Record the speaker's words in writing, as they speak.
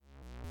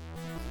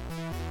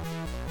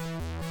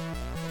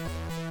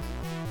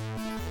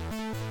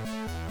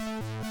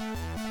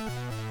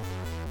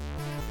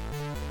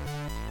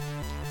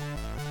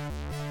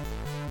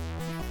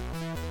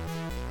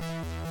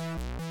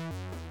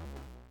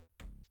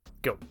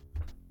Go.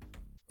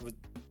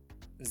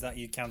 Is that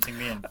you counting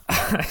me in?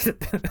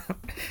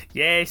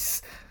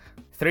 Yes.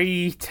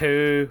 3,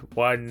 2,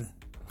 1,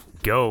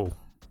 go.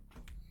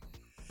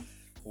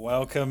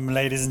 Welcome,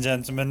 ladies and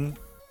gentlemen.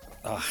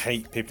 Oh, I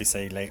hate people who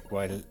say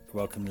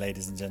welcome,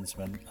 ladies and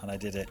gentlemen, and I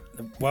did it.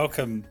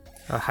 Welcome.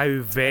 Oh, how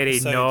very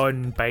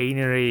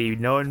non-binary,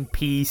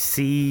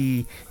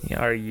 non-PC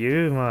are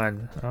you,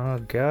 man? Oh,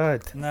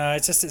 God. No,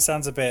 it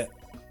sounds a bit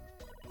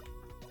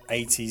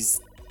 80s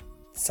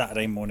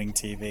Saturday morning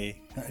TV.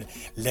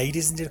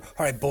 Ladies and gentlemen.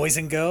 All right, boys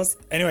and girls.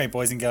 Anyway,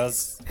 boys and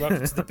girls,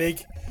 welcome to the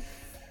big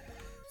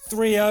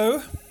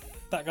 3-0.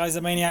 That Guy's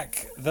a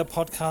Maniac, the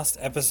podcast,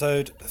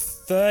 episode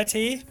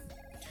 30.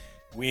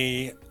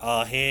 We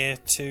are here,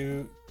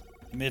 two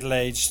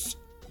middle-aged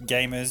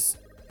gamers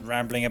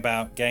rambling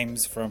about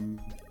games from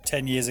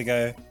 10 years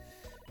ago,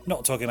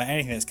 not talking about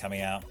anything that's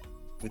coming out,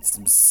 with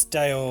some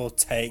stale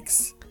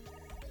takes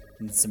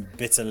and some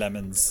bitter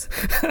lemons.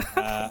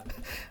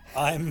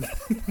 I'm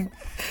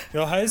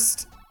your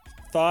host,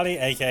 Farley,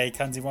 aka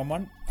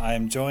Kanzi11. I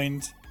am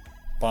joined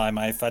by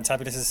my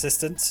fantabulous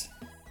assistant,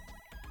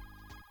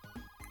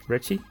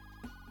 Richie?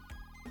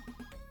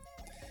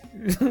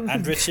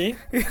 And Richie.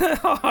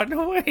 Oh,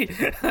 no way.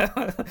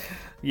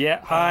 Yeah,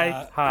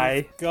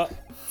 hi. We've got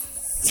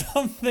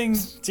something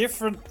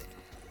different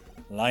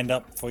lined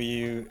up for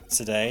you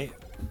today,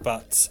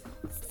 but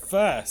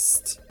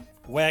first,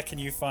 where can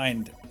you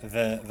find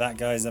the That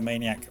Guy's a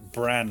Maniac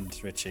brand,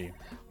 Richie?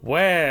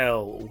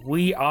 Well,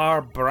 we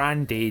are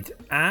branded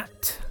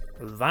at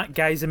That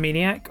Guy's a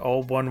Maniac,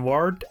 all one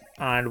word,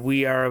 and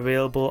we are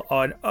available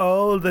on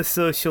all the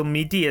social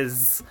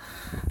medias,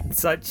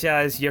 such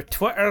as your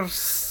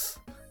Twitters,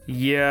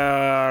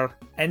 your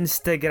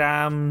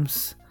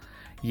Instagrams,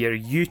 your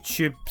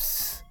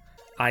YouTubes,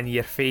 and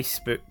your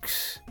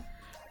Facebooks.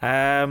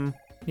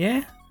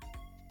 Yeah,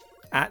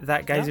 at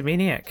That Guy's a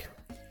Maniac.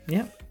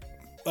 Yeah.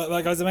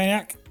 That Guy's a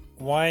Maniac.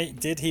 Why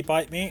did he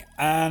bite me?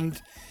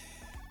 And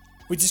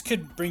we just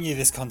couldn't bring you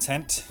this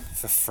content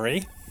for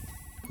free.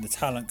 The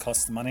talent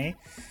costs money.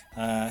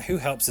 Who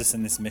helps us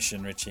in this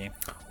mission, Richie?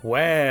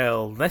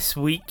 Well, this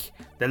week,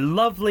 the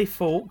lovely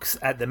folks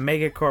at the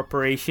mega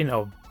corporation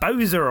of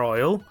Bowser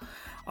Oil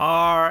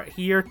are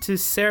here to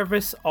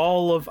service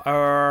all of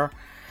our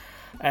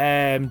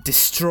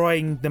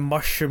destroying the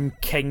Mushroom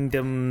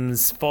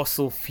Kingdom's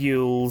fossil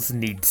fuels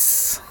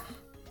needs.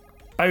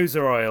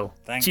 Bowser Oil.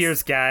 Thanks.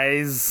 Cheers,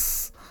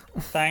 guys.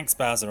 Thanks,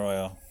 Bowser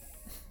Oil,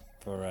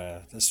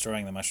 for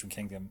destroying the Mushroom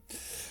Kingdom.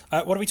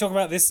 What are we talking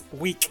about this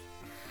week?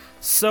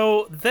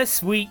 So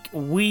this week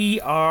we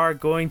are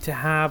going to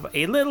have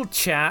a little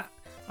chat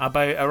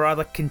about a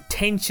rather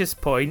contentious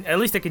point, at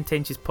least a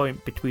contentious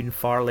point between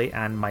Farley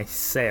and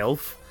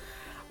myself,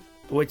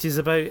 which is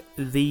about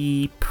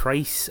the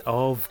price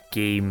of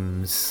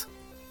games.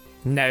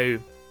 Now,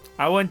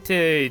 I want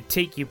to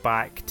take you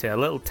back to a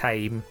little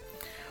time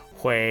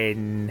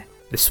when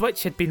the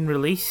Switch had been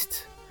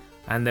released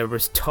and there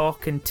was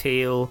talk and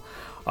tale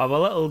of a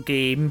little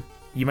game,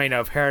 you might not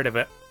have heard of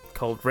it,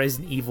 called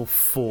Resident Evil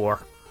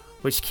 4.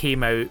 Which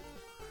came out,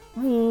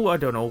 I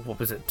don't know, what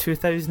was it,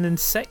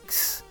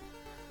 2006?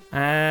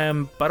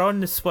 But on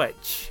the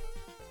Switch,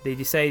 they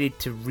decided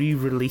to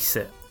re-release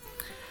it.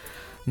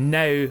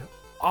 Now,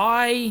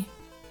 I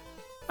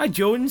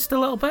jonesed a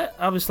little bit.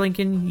 I was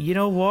thinking, you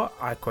know what,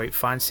 I quite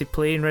fancy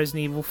playing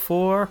Resident Evil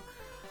 4.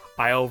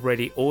 I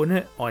already own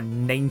it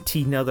on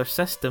 19 other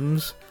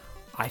systems.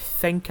 I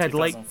think I'd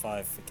like...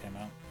 2005 it came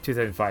out.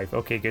 2005,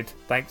 okay, good.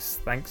 Thanks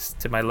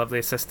to my lovely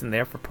assistant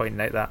there for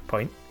pointing out that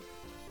point.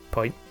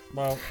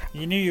 Well,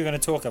 you knew you were going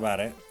to talk about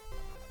it.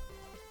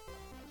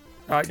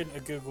 I couldn't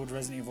have googled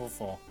Resident Evil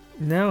 4.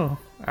 No,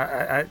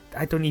 I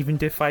don't even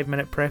do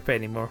 5-minute prep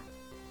anymore.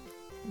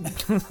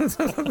 Weird,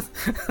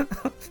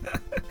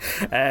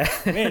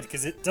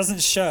 because it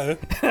doesn't show.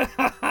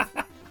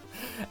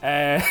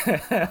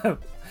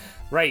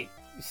 Right,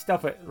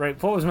 stop it.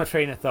 Right, what was my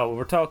train of thought? We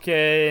were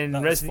talking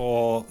That was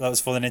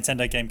for the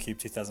Nintendo GameCube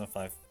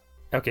 2005.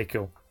 Okay,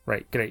 cool.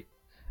 Right, great.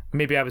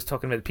 Maybe I was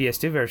talking about the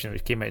PS2 version,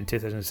 which came out in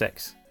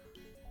 2006.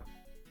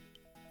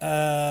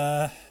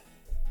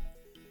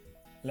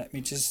 Let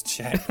me just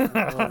check what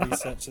our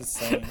research is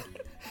saying.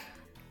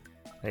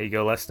 There you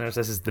go, listeners.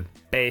 This is the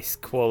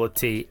best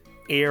quality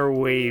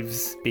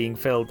airwaves being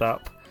filled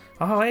up.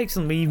 Oh,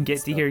 excellent. We even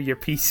get to hear your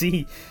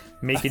PC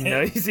making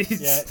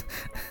noises. Yeah.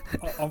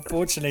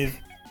 Unfortunately,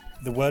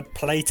 the word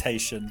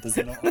PlayStation does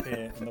not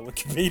appear on the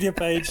Wikipedia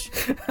page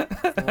for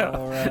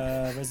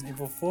Resident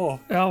Evil 4.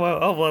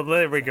 Oh, well,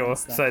 there we go.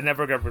 So it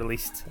never got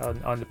released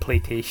on the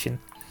PlayStation.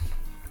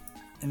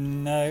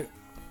 No.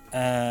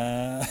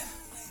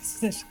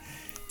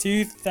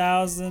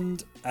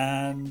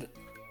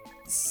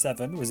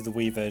 2007 was the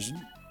Wii version.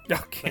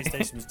 Okay.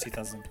 PlayStation was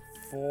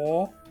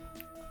 2004.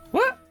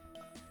 What?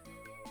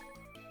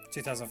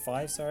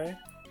 2005, sorry.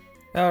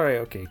 Alright,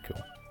 okay, cool.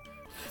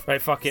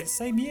 Right, fuck It's it. the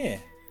same year.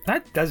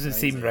 That doesn't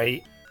Crazy. seem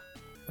right.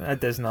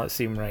 That does not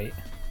seem right.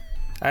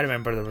 I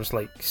remember there was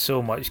like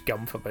so much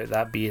gumph about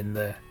that being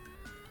the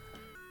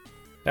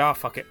Oh,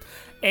 fuck it.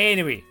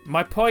 Anyway,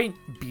 my point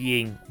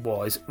being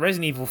was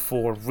Resident Evil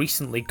 4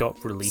 recently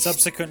got released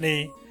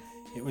Subsequently,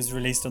 it was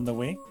released on the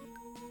Wii.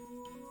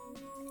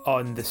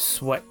 on the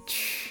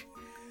Switch.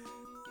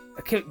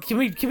 Can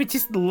we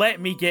just let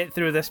me get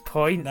through this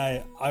point?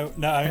 No,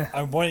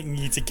 I'm wanting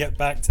you to get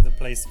back to the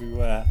place we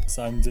were,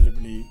 so I'm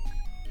deliberately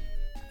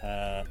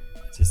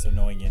just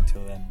annoying you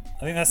until then. I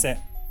think that's it.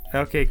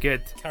 Okay,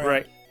 good.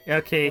 Right.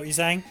 Okay. What are you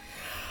saying?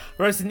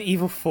 Resident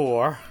Evil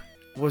 4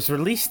 was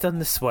released on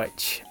the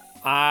Switch,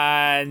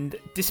 and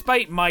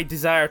despite my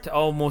desire to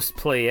almost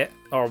play it,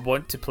 or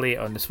want to play it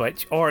on the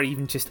Switch, or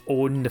even just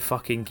own the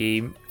fucking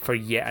game for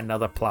yet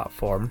another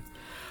platform,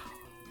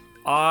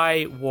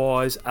 I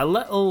was a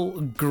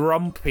little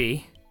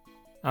grumpy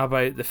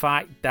about the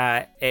fact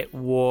that it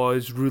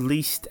was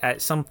released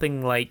at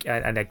something like,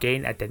 and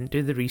again, I didn't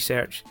do the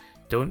research,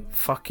 don't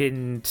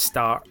fucking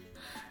start,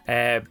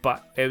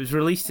 but it was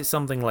released at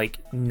something like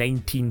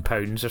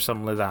 £19 or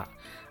something like that.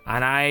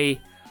 And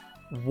I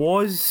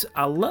was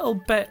a little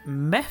bit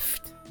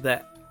miffed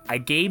that a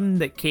game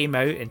that came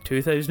out in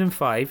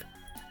 2005,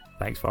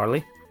 thanks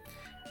Farley,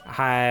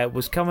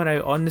 was coming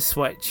out on the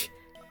Switch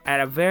at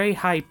a very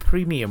high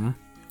premium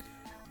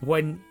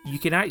when you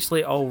can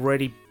actually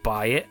already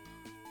buy it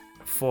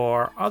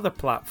for other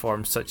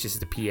platforms such as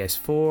the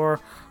PS4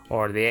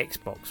 or the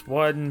Xbox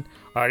One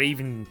or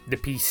even the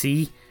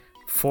PC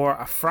for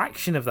a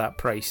fraction of that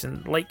price.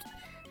 And like,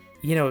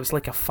 you know, it's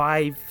like a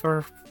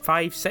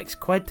 6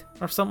 quid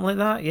or something like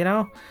that, you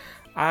know.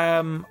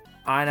 And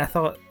I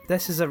thought,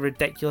 this is a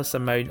ridiculous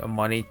amount of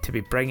money to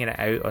be bringing it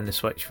out on the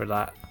Switch for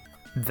that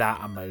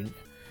amount.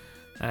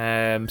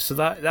 So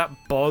that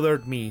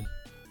bothered me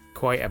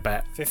quite a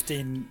bit.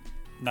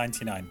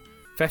 $15.99.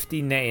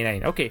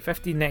 $15.99. Okay,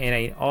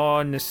 $15.99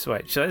 on the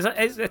Switch. So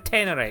it's a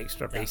tenner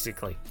extra,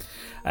 basically.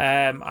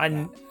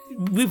 And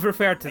we've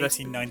referred to this.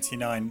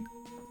 $18.99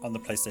 on the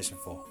PlayStation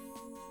 4.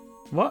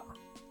 What?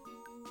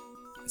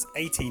 It's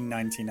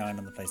 $18.99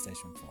 on the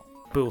PlayStation 4.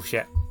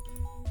 Bullshit.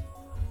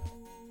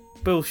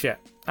 Bullshit.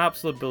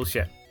 Absolute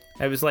bullshit.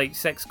 It was like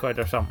 6 quid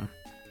or something.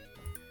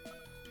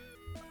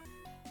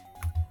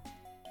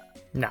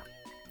 Nah.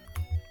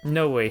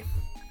 No way.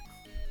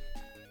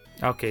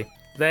 Okay.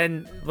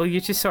 Then, well, you're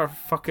just sort of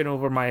fucking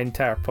over my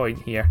entire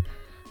point here.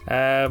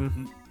 So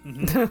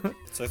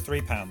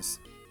 £3.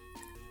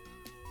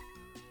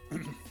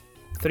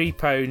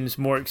 £3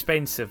 more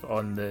expensive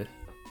on the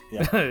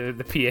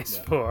the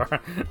PS4.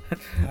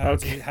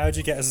 Yeah. How'd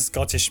you get as a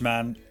Scottish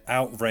man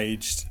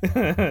outraged at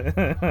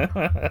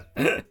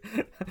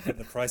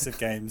the price of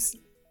games?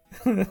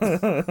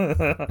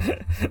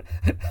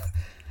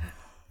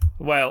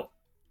 Well,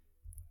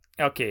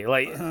 okay,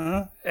 like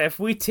if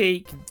we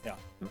take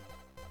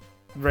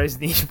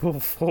Resident Evil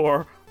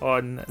 4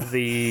 on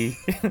the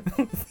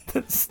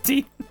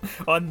Steam,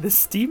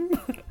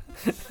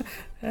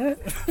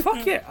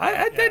 fuck it,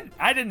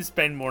 I didn't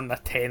spend more than a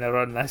tenner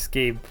on this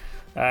game.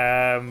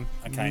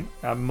 Okay,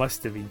 I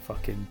must have been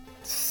fucking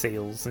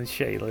sales and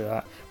shit like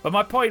that. But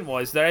my point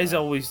was, there is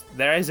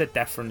a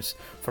difference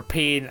for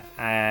paying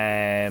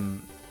that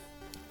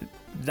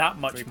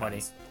much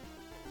money,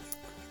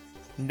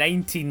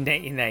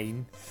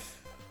 $19.99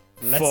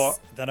 less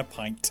than a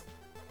pint.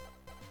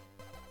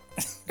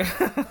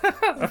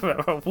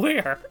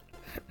 Where?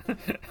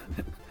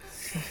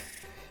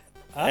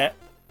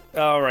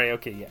 All right,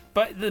 okay, yeah.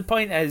 But the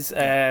point is,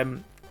 there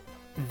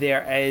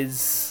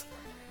is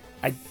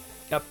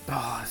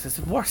this is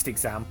the worst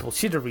example.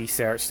 Should have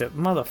researched it,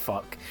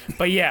 motherfuck.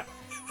 But yeah,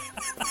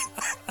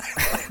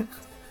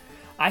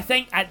 I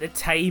think at the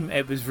time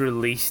it was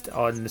released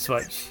on the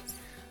Switch,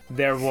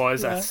 there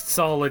was a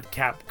solid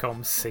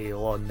Capcom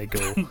sale on the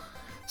go.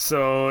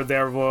 So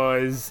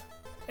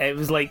it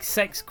was like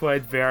 6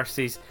 quid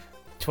versus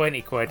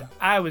 20 quid.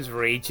 I was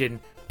raging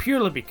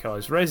purely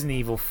because Resident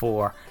Evil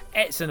 4,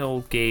 it's an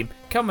old game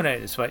coming out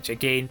of the Switch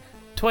again,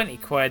 20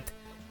 quid.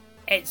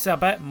 It's a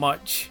bit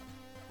much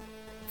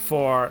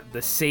for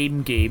the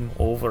same game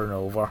over and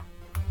over,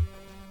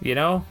 you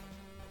know?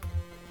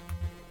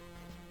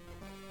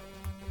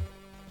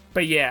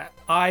 But yeah,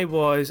 I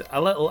was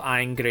a little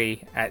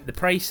angry at the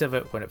price of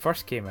it when it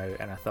first came out,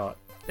 and I thought,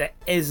 it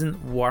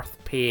isn't worth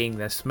paying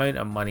this amount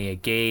of money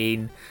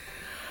again.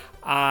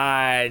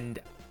 And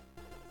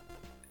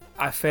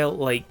I felt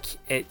like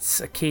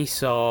it's a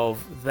case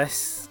of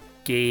this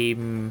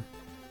game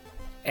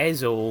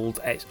is old,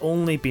 it's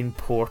only been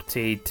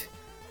ported.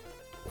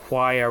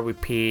 Why are we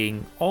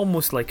paying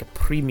almost like a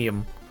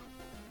premium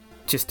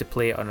just to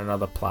play it on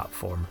another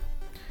platform?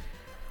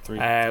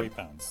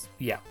 £3.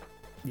 Yeah,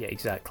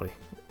 exactly.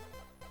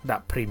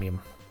 That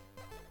premium.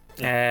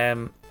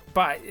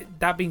 But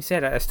that being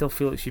said, I still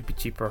feel it should be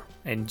cheaper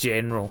in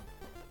general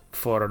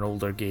for an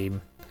older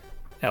game.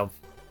 You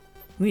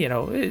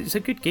know, it's a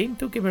good game,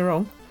 don't get me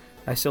wrong.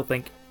 I still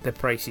think the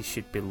prices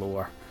should be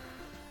lower.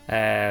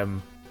 But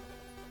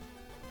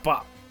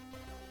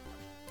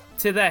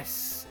to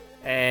this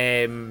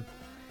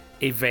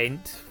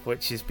event,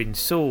 which has been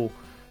so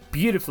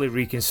beautifully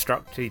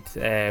reconstructed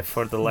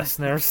for the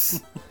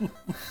listeners,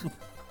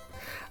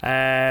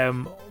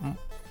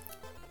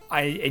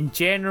 in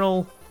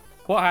general,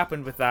 what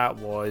happened with that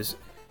was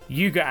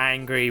you got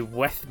angry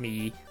with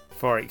me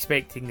for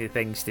expecting the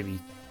things to be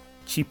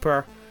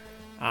cheaper,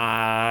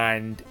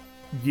 and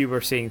you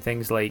were saying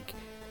things like,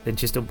 then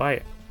just don't buy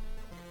it.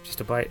 Just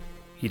don't buy it.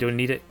 You don't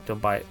need it,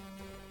 don't buy it.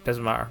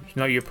 Doesn't matter. It's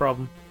not your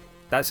problem.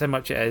 That's how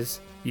much it is.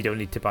 You don't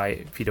need to buy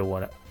it if you don't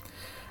want it.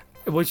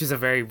 Which is a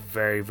very,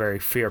 very, very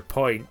fair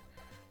point.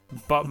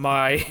 But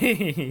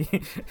my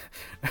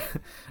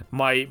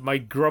my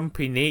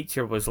grumpy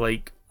nature was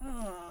like,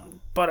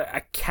 but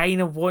I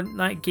kind of want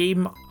that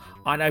game,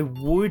 and I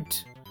would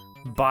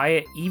buy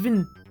it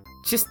even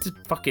just to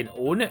fucking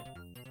own it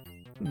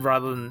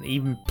rather than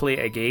even play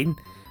it again.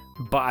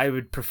 But I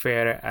would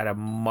prefer it at a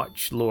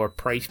much lower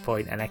price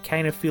point, and I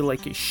kind of feel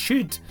like it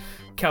should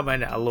come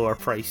in at a lower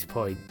price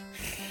point.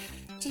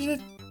 Do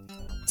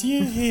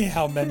you hear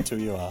how mental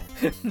you are?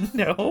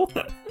 No.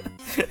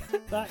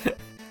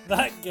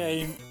 That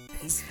game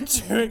is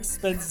too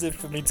expensive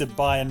for me to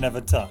buy and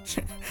never touch.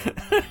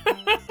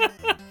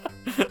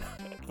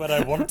 But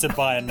I want to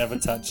buy and never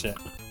touch it.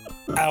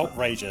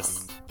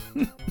 Outrageous.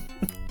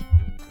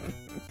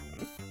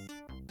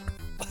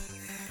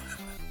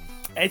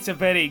 It's a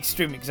very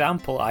extreme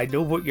example. I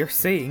know what you're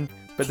saying,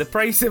 but the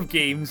price of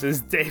games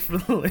is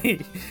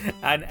definitely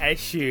an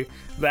issue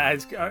that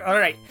has...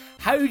 Alright,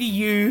 how do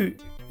you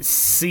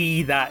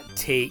see that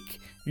take?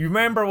 You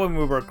remember when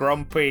we were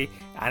grumpy,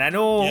 and I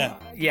know...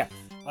 Yeah.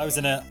 I was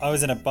in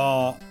a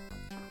bar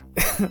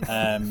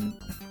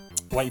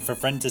waiting for a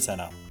friend to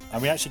turn up.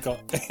 And we actually got...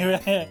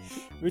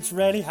 which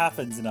rarely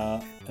happens in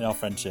our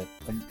friendship.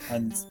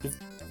 And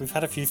we've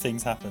had a few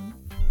things happen.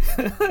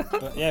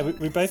 But yeah,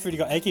 we both really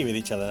got eggy with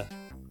each other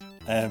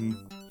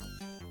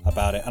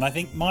about it. And I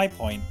think my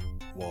point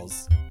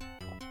was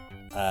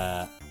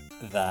that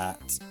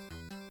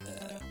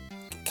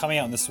coming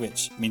out on the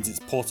Switch means it's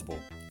portable,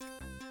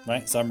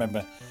 right? So I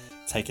remember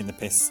taking the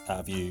piss out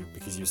of you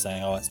because you were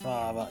saying, oh,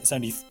 it's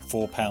only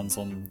 £4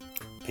 on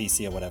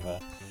PC or whatever.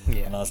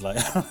 Yeah. And I was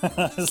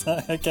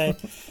like, okay,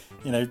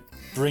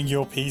 bring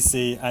your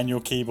PC and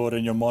your keyboard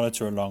and your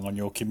monitor along on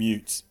your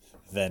commute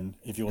then,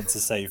 if you want to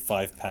save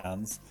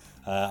 £5,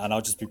 and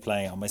I'll just be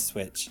playing it on my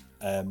Switch.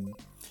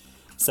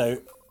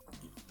 So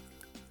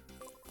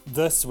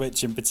the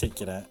Switch in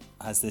particular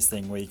has this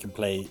thing where you can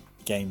play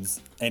games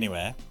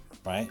anywhere,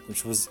 right?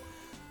 Which was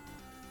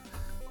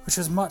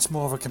much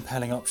more of a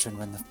compelling option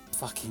when the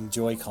fucking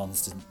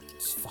Joy-Cons didn't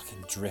just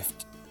fucking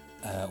drift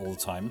all the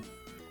time.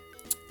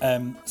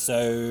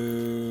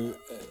 So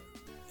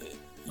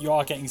you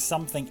are getting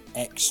something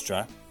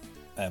extra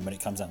when it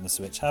comes out on the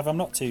Switch. However, I'm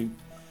not too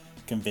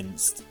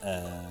convinced.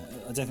 I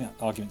don't think that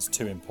argument's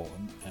too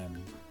important.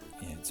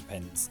 It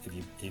depends.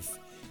 If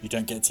you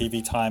don't get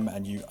TV time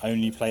and you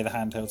only play the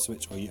handheld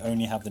Switch, or you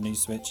only have the new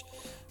Switch,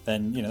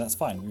 then that's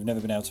fine. We've never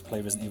been able to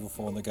play Resident Evil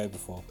 4 on the go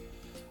before.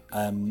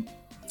 And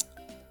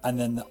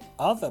then the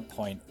other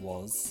point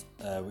was,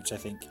 which I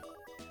think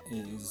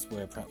is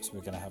where perhaps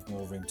we're going to have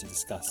more room to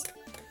discuss,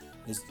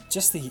 is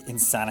just the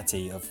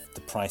insanity of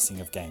the pricing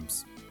of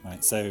games,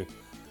 right? So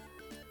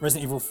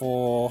Resident Evil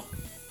 4,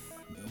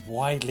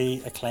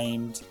 widely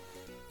acclaimed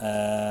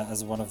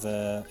as one of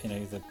the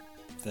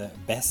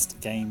best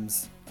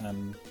games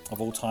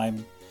of all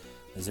time.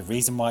 There's a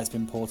reason why it's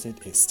been ported.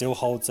 It still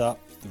holds up.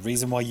 The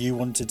reason why you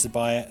wanted to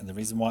buy it and the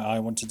reason why I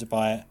wanted to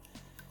buy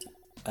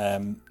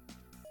it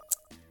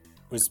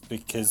was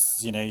because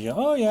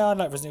oh yeah, I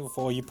like Resident Evil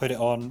 4. You put it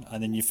on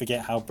and then you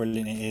forget how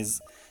brilliant it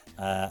is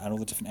and all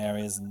the different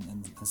areas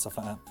and stuff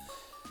like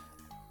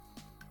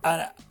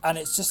that. And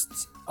it's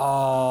just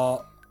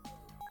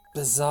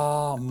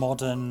bizarre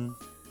modern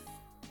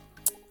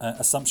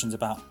assumptions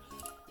about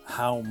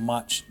how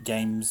much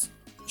games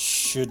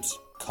should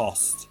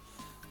cost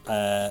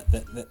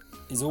that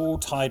is all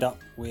tied up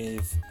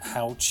with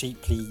how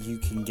cheaply you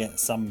can get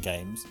some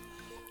games,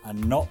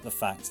 and not the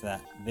fact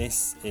that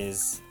this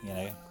is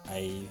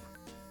a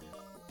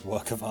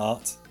work of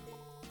art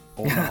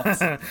or not.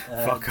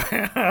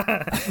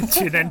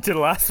 Tune into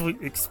not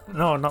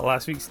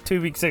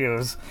 2 weeks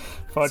ago's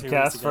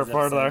podcast for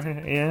further.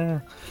 Yeah.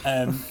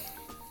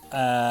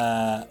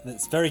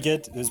 That's very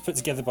good. It was put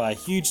together by a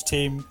huge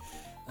team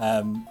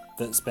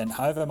that spent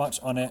however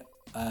much on it,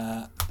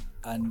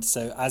 and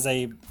so as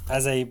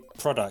a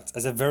product,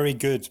 as a very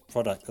good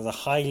product, as a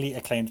highly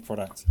acclaimed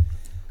product,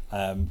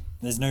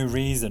 there's no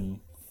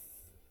reason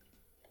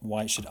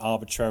why it should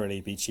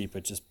arbitrarily be cheaper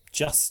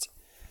just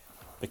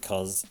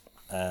because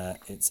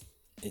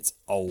it's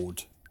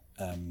old,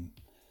 and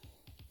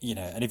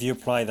if you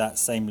apply that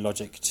same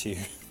logic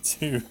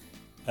to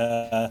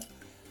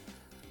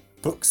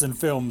books and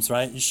films,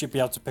 right, you should be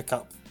able to pick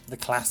up the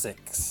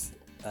classics,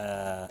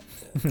 the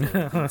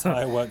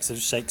entire works of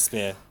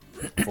Shakespeare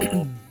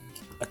for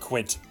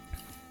 £1,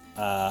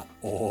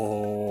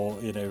 or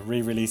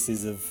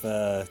re-releases of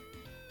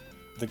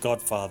The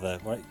Godfather,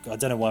 right? I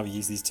don't know why we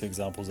use these two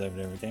examples over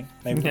and over again.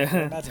 Maybe we're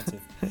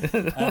imaginative.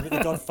 But The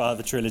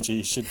Godfather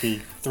trilogy should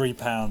be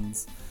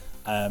 £3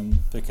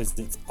 because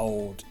it's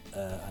old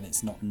and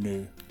it's not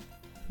new.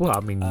 Well,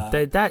 I mean,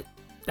 that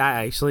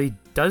that actually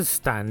does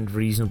stand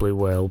reasonably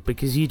well,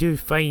 because you do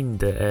find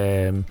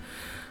that,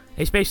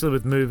 especially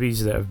with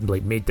movies that have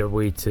like made their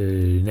way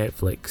to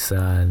Netflix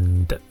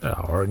and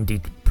or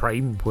indeed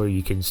Prime, where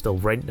you can still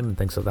rent them and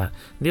things like that,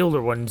 the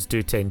older ones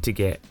do tend to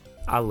get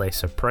a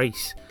lesser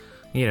price,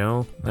 you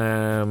know.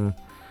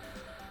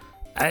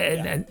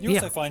 And you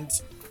also find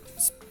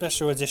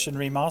special edition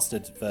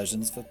remastered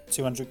versions for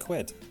 200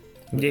 quid.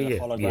 With a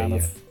hologram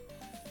of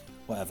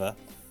whatever.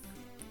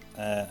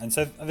 And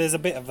so there's a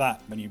bit of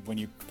that when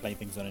you play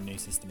things on a new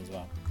system as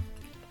well.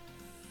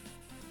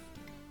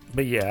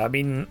 But yeah, I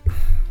mean,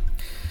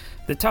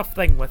 the tough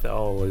thing with it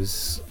all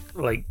is,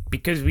 like,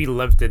 because we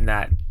lived in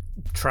that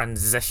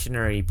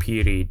transitionary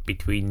period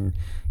between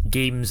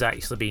games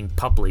actually being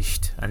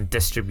published and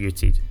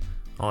distributed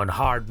on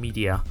hard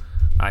media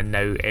and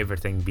now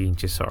everything being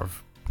just sort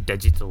of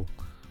digital,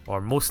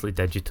 or mostly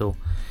digital,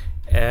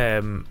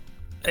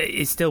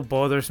 it still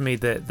bothers me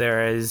that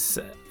there is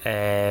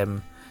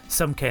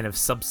some kind of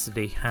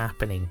subsidy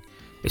happening,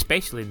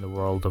 especially in the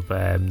world of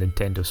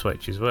Nintendo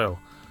Switch as well.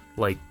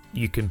 Like,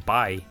 you can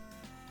buy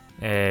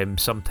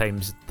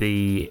sometimes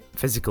the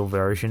physical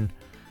version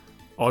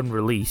on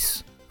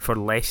release for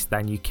less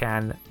than you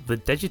can the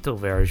digital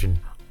version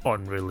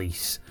on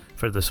release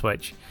for the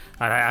Switch,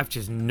 and I have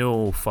just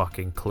no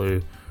fucking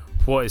clue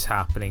what is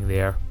happening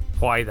there,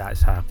 why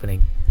that's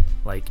happening.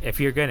 Like, if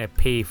you're gonna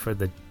pay for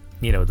the,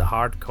 you know, the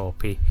hard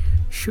copy,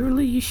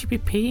 surely you should be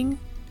paying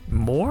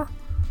more,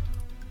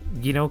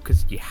 you know,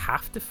 because you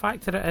have to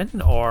factor it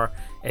in. Or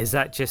is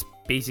that just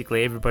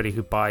basically everybody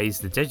who buys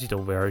the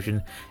digital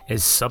version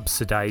is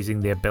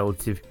subsidizing the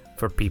ability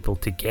for people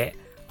to get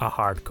a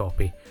hard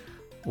copy?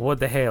 What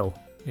the hell,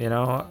 you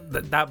know?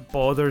 That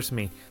bothers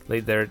me.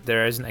 Like,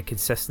 there isn't a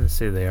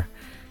consistency there.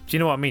 Do you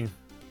know what I mean?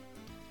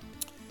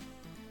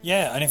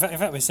 Yeah, and in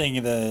fact we're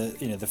seeing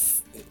the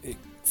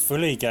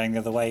fully going the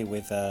other way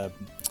with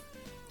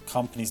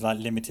companies like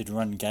Limited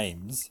Run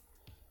Games,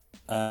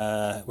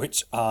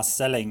 which are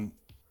selling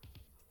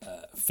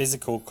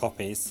physical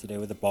copies, you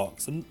know, with a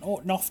box, and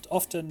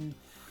often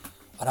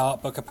an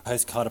art book, a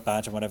postcard, a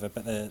badge, or whatever.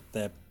 But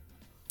they're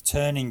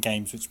turning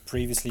games which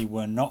previously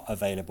were not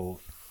available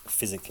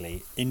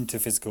physically into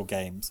physical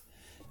games.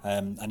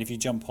 And if you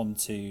jump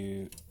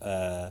onto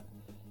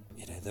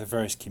the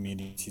various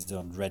communities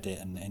on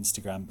Reddit and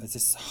Instagram, there's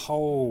this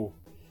whole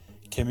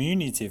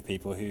community of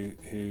people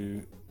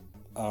who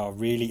are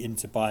really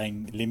into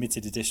buying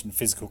limited edition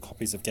physical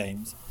copies of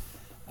games,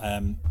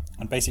 and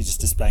basically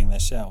just displaying their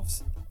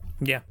shelves.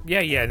 Yeah.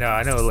 No,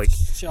 I know, like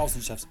shelves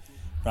and shelves.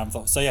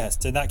 So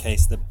yes, in that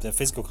case, the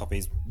physical copy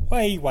is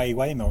way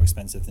more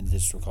expensive than the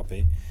digital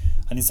copy,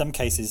 and in some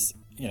cases,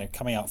 you know,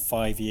 coming out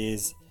 5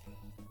 years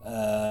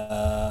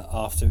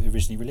after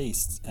originally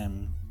released,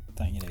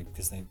 that, you know,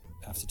 because they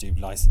have to do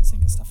licensing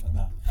and stuff like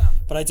that.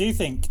 But I do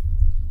think,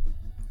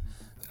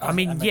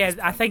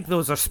 I think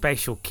those are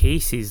special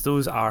cases.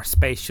 Those are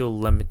special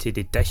limited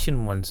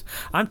edition ones.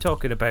 I'm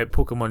talking about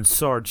Pokemon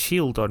Sword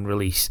Shield on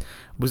release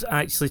was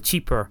actually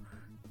cheaper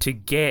to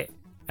get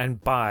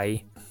and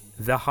buy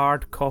the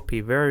hard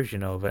copy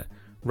version of it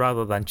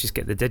rather than just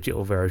get the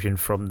digital version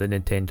from the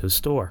Nintendo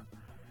store.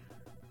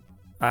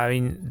 I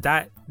mean,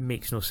 that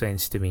makes no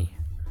sense to me.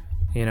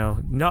 You know,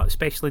 not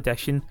special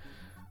edition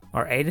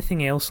or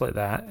anything else like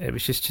that. It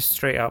was just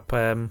straight up,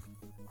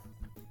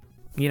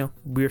 you know,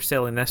 we're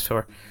selling this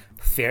for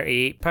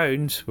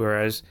 £38,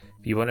 whereas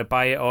if you want to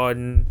buy it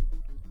on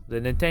the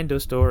Nintendo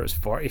store, it's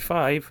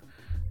 $45,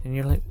 and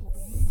you're like,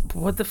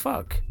 what the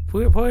fuck?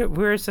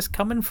 Where is this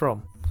coming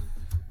from?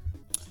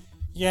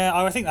 Yeah,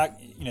 I think that,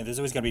 you know, there's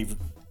always going to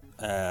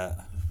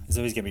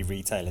be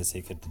retailers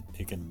who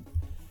can,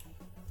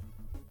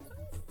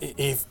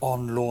 if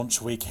on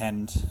launch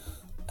weekend,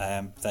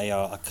 they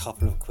are a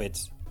couple of quid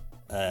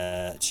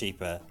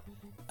cheaper,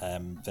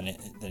 then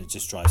it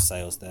just drives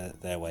sales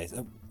their ways.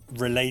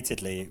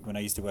 Relatedly, when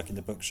I used to work in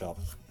the bookshop,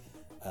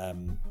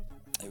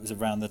 it was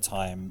around the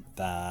time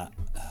that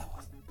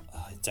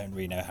I don't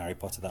really know Harry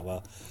Potter that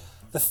well.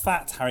 The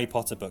Fat Harry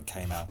Potter book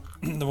came out,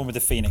 the one with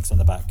the phoenix on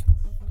the back.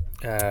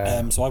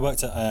 So I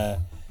worked at a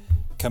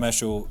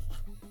commercial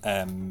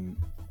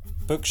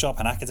bookshop,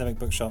 an academic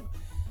bookshop,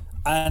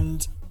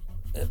 and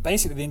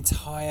basically the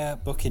entire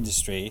book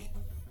industry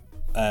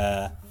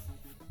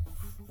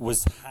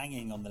was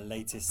hanging on the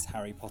latest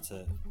Harry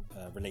Potter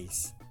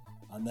release.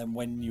 And then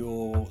when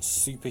your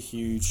super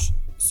huge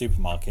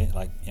supermarket,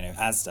 like, you know,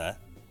 Asda,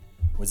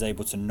 was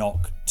able to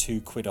knock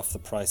 £2 off the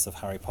price of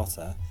Harry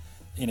Potter,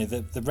 you know,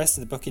 the rest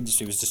of the book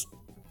industry was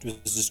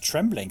just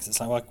trembling. Cause it's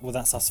like, well,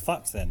 that's us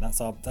fucked then.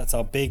 That's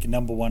our big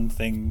number one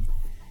thing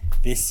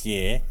this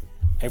year.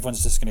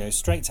 Everyone's just going to go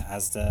straight to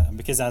Asda, and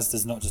because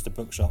Asda's not just a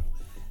bookshop,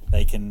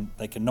 they can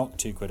knock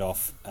 £2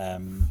 off.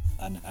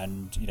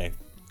 And you know,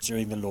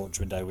 during the launch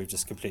window, we've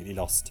just completely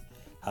lost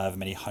however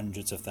many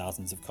hundreds of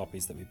thousands of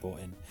copies that we bought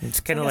in. It's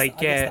kind of like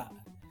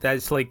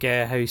that's like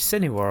how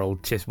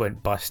Cineworld just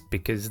went bust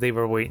because they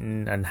were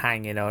waiting and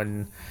hanging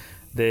on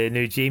the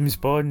new James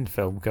Bond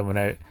film coming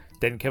out.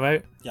 Didn't come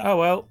out. Yeah. Oh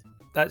well,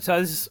 that's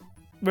us.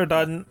 We're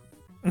done.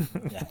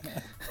 Yeah.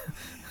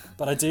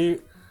 But I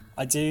do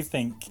I do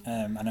think,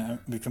 and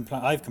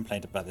I've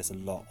complained about this a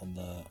lot on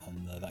the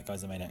That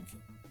Guy's a Maniac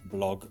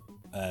blog,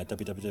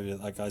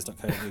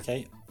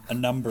 www.thatguys.co.uk, a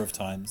number of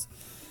times,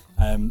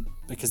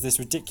 because this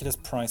ridiculous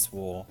price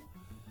war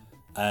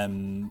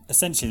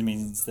essentially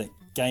means that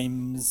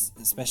games,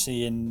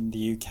 especially in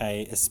the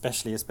UK,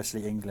 especially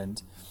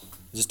England,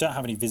 just don't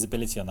have any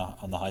visibility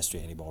on the high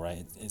street anymore,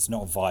 right? It's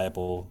not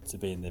viable to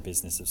be in the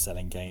business of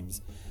selling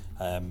games.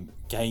 We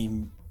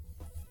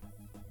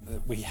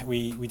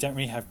don't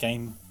really have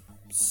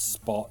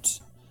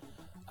GameSpot.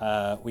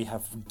 We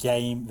have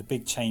the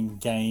big chain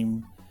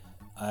Game,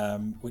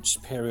 which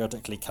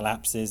periodically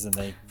collapses and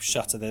they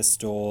shutter their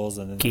stores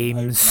and then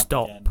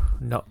GameStop,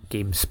 not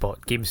GameSpot.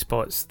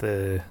 GameSpot's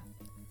the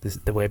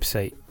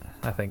website,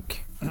 I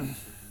think.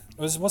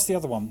 What's the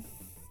other one?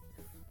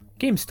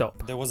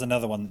 GameStop. There was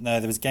another one.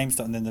 No, there was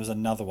GameStop, and then there was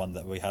another one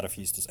that we had a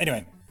few stores.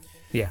 Anyway,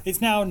 yeah, it's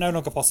now no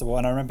longer possible.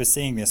 And I remember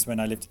seeing this when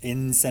I lived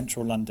in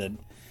central London.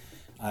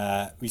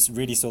 We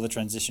really saw the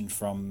transition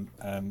from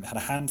had a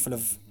handful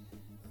of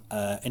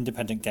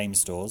independent game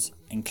stores,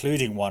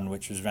 including one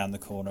which was around the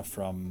corner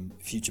from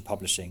Future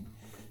Publishing.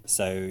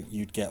 So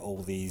you'd get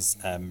all these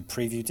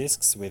preview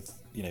discs with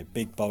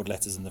big bold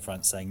letters in the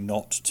front saying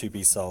 "not to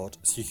be sold."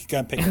 So you could go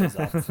and pick those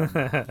up from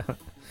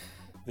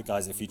the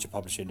guys at Future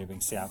Publishing who've been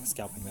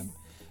scalping them.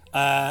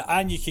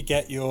 And you could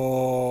get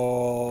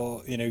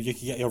your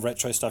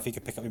retro stuff. You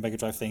could pick up your Mega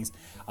Drive things,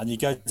 and you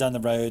go down the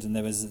road, and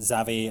there was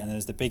Zavvi, and there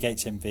was the big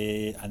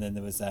HMV, and then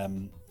there was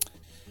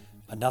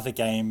another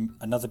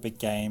big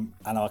game,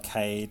 an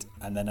arcade,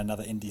 and then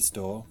another indie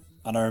store.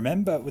 And I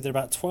remember within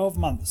about 12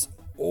 months,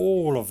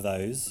 all of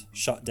those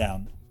shut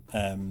down.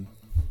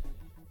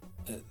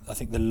 I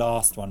think the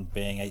last one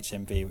being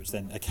HMV, which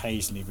then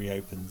occasionally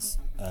reopens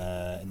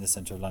in the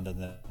centre of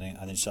London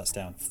and then shuts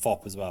down.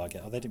 FOP as well.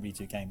 They didn't really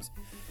do games.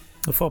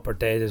 The FOP are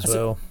dead as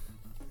well.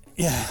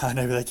 Yeah, I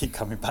know, but they keep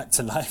coming back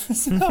to life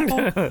as well,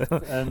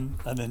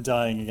 and then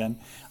dying again.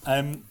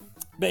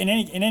 But in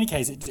any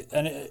case,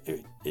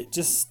 it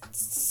just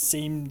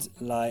seemed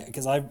like,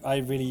 because I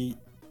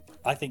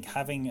think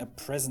having a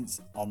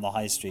presence on the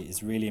high street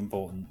is really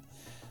important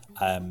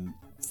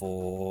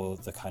for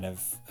the kind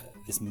of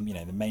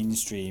the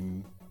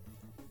mainstream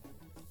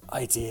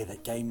idea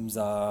that games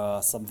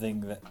are something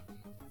that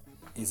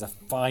is a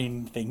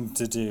fine thing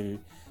to do,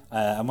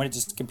 and when it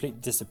just completely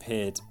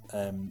disappeared,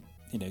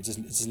 it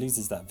just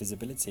loses that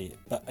visibility.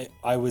 But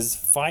I was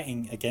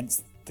fighting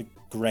against the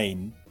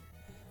grain.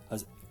 I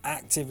was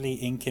actively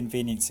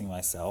inconveniencing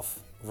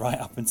myself right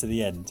up until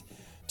the end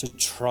to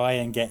try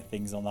and get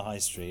things on the high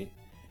street.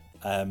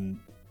 And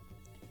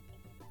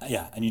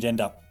you'd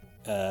end up,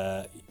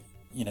 they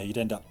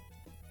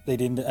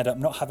didn't end up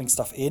not having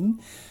stuff in.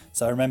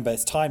 So I remember,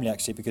 it's timely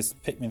actually, because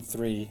Pikmin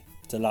 3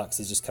 Deluxe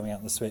is just coming out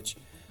on the Switch.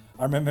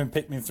 I remember when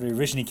Pikmin 3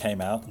 originally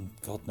came out, and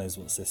God knows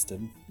what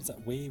system. Is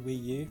that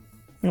Wii U?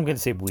 I'm going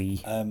to say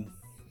Wii.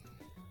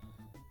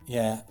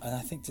 Yeah, and I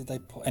think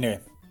anyway.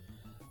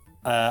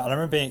 And I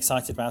remember being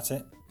excited about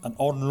it. And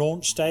on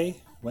launch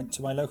day, went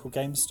to my local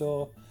game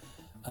store,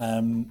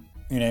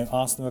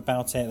 asked them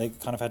about it. They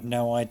kind of had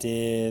no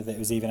idea that it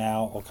was even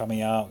out or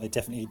coming out. They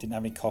definitely didn't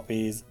have any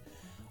copies.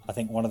 I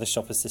think one of the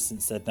shop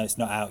assistants said, no, it's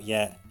not out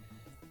yet.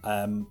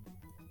 And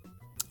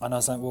I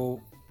was like,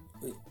 well,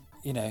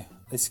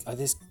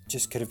 this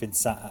just could have been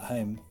sat at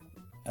home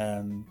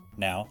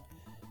now.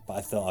 But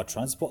I thought I'd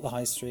try and spot the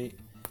high street.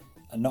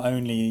 And not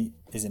only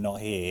is it not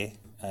here,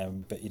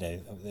 but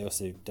they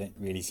also don't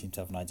really seem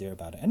to have an idea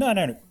about it. And I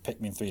know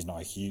Pikmin 3 is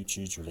not a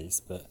huge release,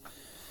 but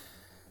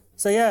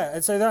so yeah,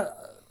 and so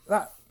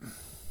that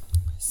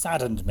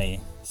saddened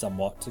me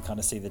somewhat to kind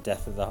of see the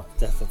death of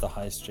the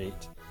high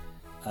street.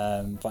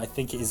 But I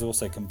think it is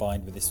also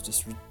combined with this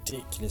just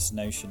ridiculous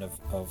notion of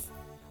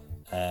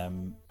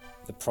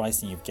the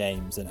pricing of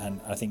games, and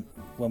I think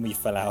when we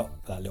fell out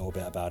a little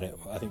bit about it,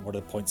 I think one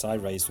of the points I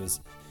raised was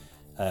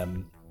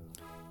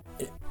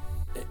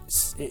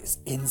it's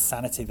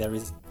insanity. There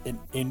is an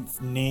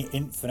near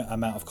infinite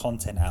amount of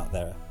content out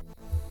there,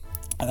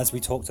 and as we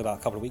talked about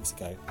a couple of weeks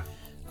ago,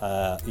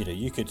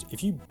 you could,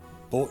 if you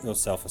bought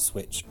yourself a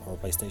Switch or a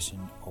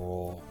PlayStation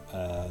or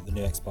the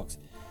new Xbox,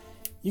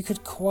 you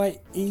could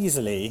quite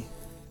easily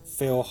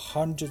fill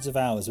hundreds of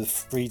hours with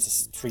free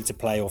to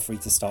play or free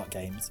to start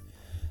games.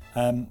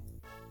 I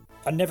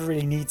never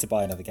really need to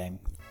buy another game,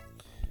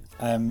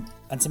 and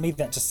to me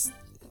that just,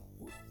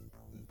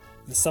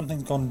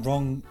 something's gone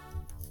wrong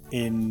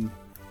in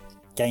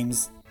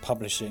games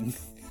publishing.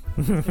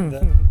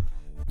 The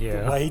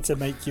way to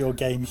make your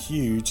game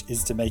huge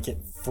is to make it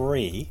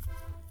free,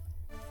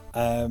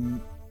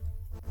 and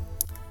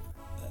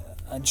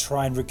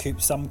try and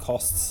recoup some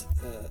costs,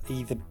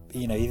 either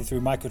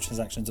through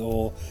microtransactions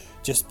or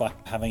just by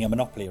having a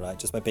monopoly, right?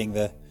 Just by being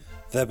the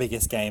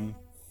biggest game,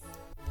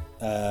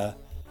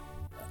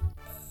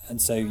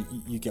 and so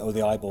you get all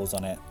the eyeballs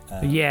on it.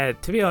 Yeah,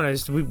 to be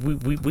honest,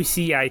 we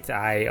see eye to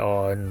eye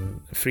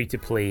on free to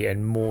play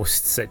in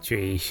most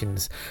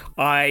situations.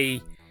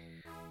 I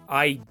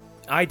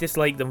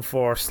dislike them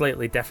for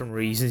slightly different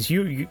reasons.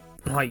 You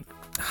like,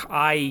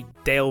 I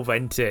delve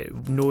into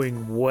it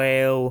knowing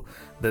well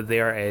that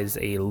there is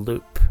a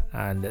loop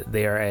and that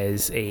there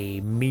is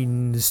a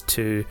means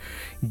to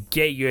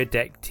get you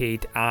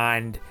addicted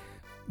and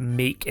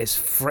make as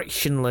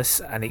frictionless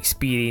an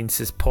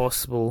experience as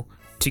possible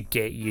to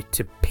get you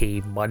to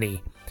pay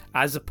money,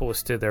 as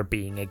opposed to there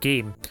being a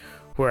game.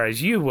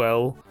 Whereas you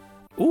will,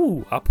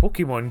 ooh, a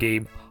Pokemon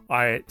game,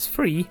 it's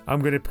free,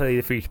 I'm going to play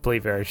the free-to-play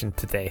version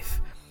to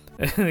death.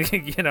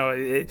 You know,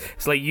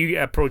 it's like you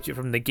approach it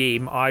from the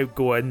game. I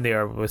go in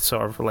there with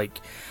sort of like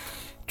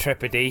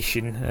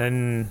trepidation,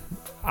 and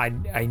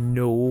I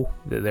know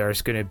that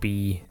there's going to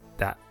be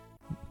that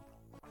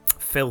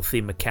filthy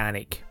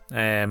mechanic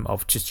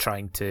of just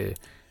trying to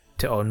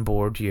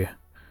onboard you,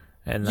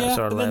 and that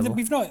sort of level. Then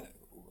we've not,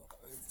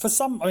 for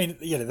some. I mean,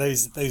 you know,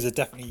 those are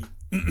definitely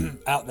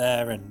out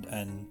there, and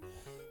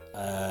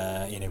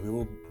you know, we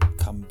will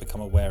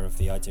become aware of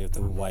the idea of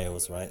the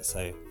whales, right?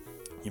 So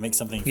you make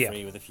something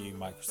free with a few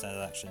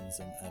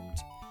microtransactions, and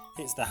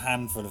it's the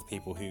handful of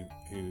people who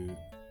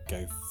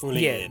go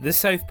fully in. The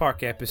South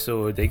Park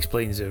episode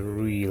explains it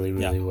really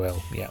well.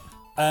 Yeah.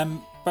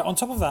 But on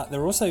top of that, there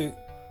are also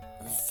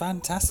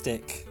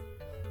fantastic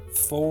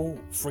full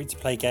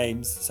free-to-play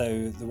games.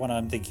 So the one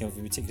I'm thinking of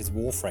in particular is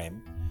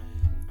Warframe.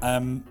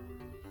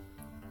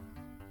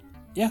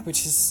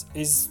 Which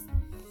is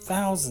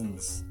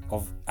thousands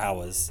of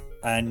hours,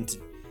 and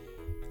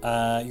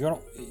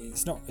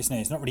it's not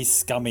really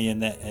scummy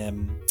in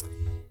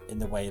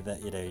the way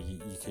that, you know,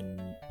 you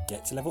can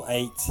get to level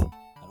 8 and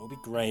it'll be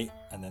great,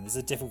 and then there's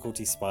a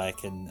difficulty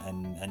spike and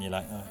you're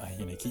like,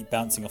 you know, keep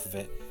bouncing off of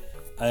it.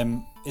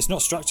 It's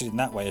not structured in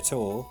that way at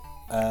all.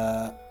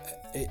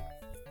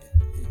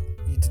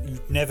 You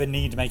never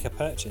need to make a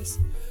purchase.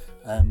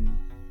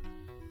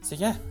 So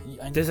yeah.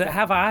 Does it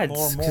have ads?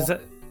 More and more.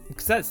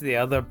 Because that's the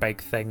other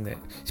big thing that,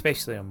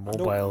 especially on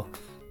mobile,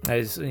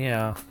 is, you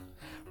know.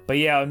 But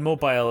yeah, on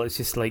mobile, it's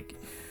just like,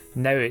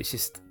 now it's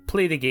just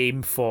play the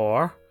game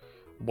for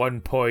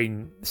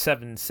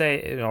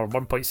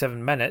 1.7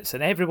 minutes,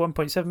 and every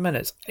 1.7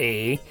 minutes,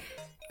 a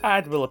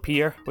ad will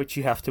appear, which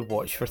you have to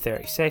watch for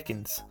 30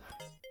 seconds.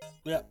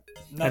 Yeah.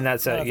 And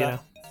that's it, you know.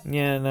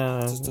 Yeah,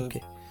 no. Just a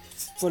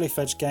fully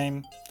fledged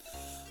game.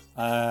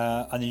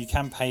 And you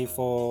can pay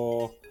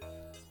for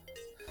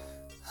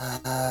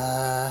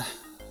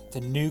the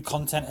new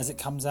content as it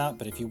comes out,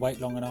 but if you wait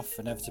long enough,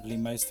 inevitably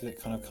most of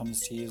it kind of comes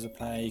to you as a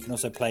player. You can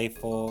also pay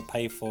for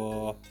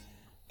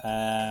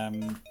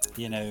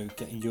you know,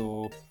 getting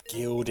your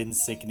guild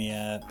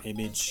insignia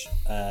image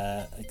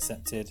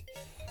accepted.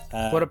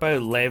 What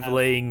about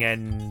leveling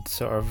and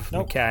sort of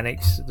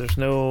mechanics? There's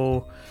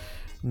no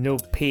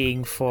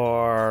paying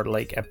for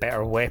like a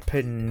better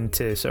weapon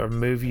to sort of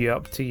move you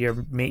up to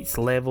your mate's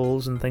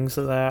levels and things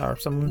like that, or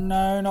something?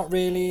 No, not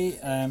really.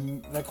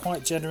 They're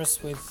quite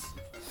generous with,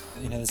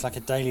 you know, there's like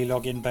a daily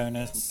login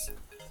bonus.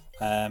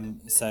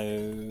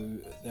 So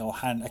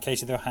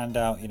occasionally they'll hand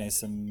out, you know,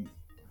 some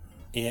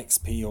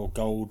EXP or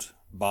gold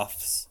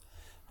buffs,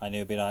 and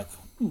you'll be like,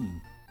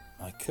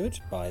 I could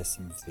buy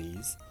some of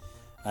these.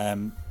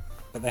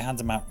 But they hand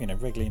them out, you know,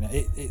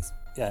 regularly. It's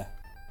okay.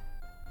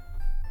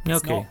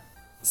 Not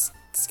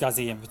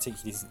scuzzy and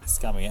particularly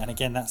scummy, and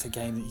again, that's a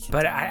game that you can.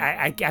 But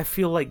I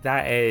feel like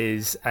that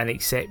is an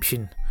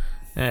exception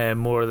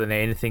more than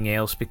anything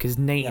else, because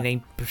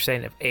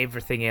 99% of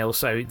everything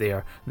else out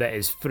there that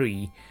is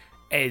free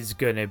is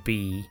gonna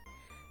be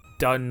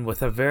done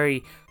with a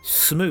very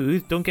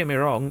smooth. Don't get me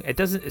wrong.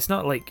 It's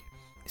not like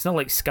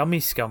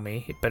scummy,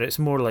 but it's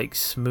more like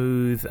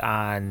smooth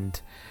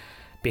and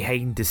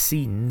behind the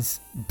scenes.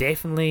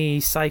 Definitely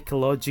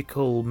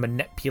psychological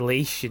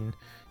manipulation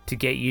to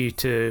get you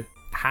to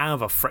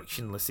have a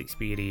frictionless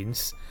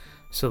experience,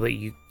 so that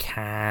you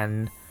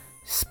can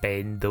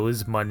spend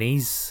those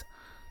monies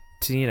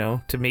to, you know,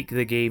 to make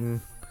the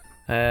game,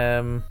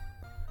 to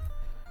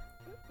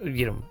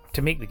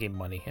make the game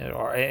money,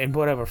 or in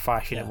whatever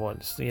fashion it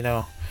wants, you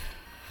know.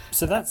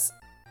 So that's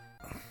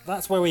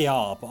where we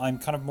are, but I'm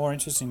kind of more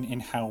interested in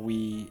how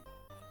we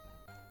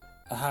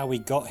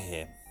got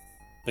here,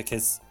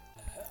 because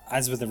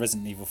as with the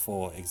Resident Evil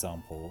 4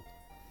 example,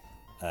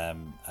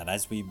 and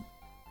as we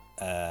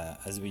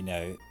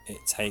know,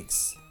 it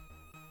takes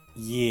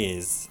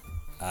years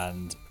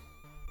and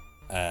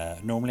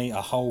normally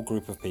a whole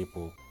group of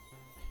people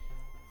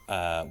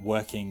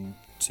working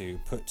to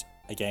put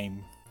a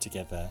game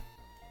together,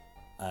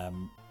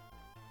 and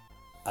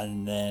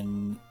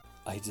then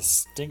I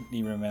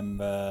distinctly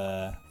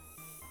remember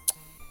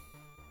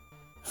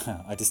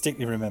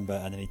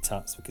and then he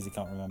tuts because he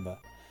can't remember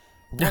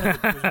one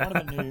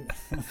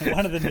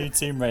of the new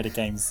Tomb Raider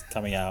games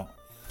coming out.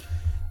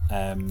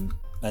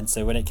 And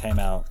so when it came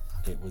out,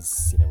 it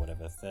was, you know,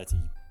 whatever,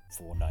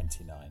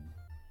 $34.99.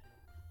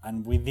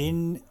 And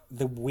within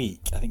the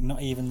week, I think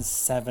not even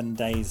 7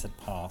 days had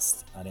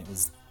passed, and it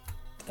was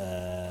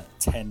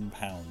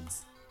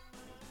 £10.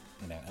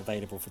 You know,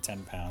 available for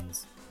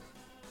 £10.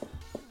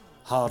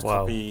 Hard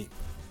copy.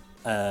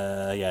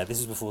 This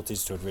is before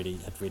digital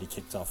had really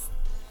kicked off.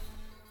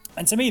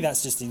 And to me,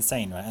 that's just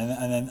insane, right?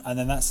 And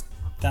then that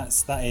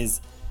is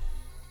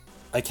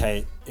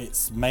okay,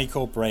 it's make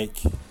or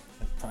break.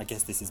 I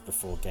guess this is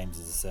before games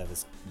as a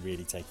service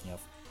really taking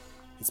off.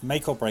 It's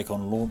make or break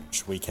on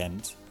launch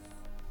weekend.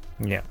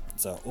 Yeah.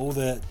 So all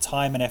the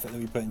time and effort that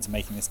we put into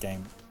making this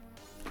game,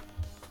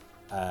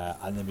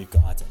 and then we've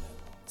got, I don't know,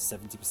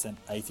 70%,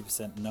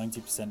 80%,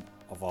 90%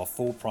 of our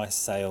full price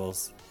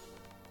sales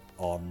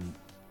on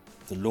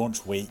the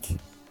launch week,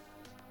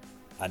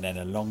 and then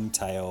a long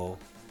tail,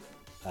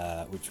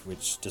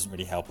 which doesn't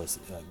really help us.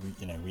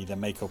 We either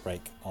make or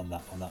break on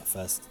that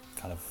first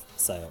kind of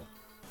sale.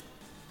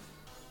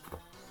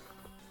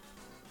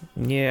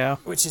 Yeah.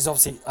 Which is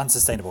obviously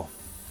unsustainable.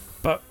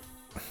 But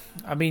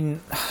I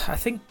mean, I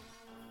think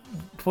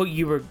what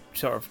you were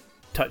sort of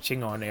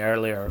touching on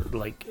earlier,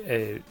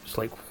 it's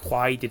like,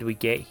 why did we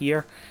get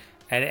here?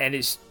 And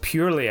it's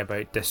purely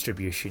about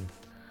distribution.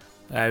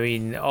 I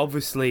mean,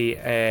 obviously,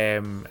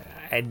 in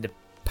the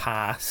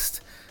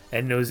past,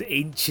 in those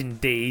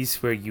ancient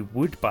days where you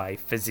would buy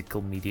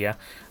physical media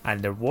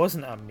and there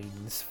wasn't a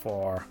means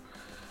for,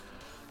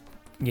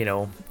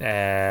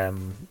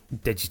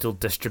 digital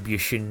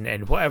distribution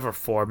in whatever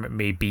form it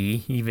may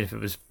be, even if it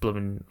was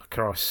blooming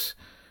across,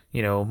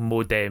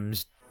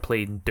 modems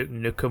playing Duke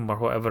Nukem or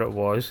whatever it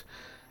was,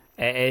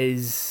 it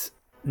is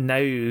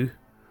now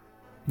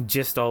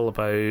just all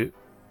about,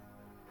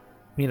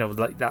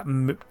 like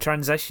that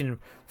transition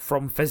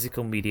from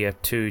physical media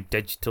to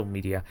digital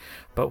media.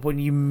 But when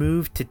you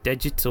move to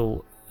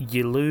digital,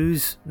 you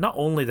lose not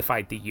only the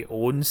fact that you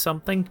own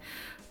something,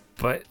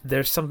 but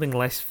there's something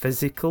less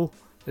physical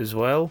as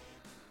well.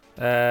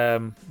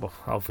 Well,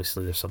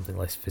 obviously there's something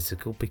less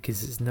physical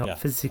because it's not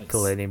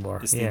physical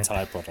anymore. It's the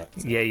entire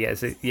product.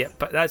 Yeah.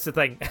 But that's the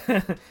thing.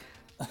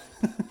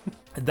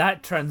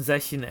 That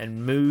transition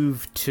and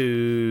move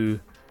to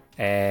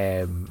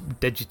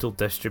digital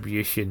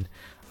distribution,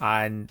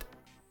 and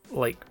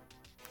like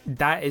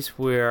that is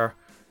where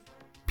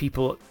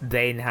people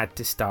then had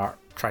to start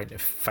trying to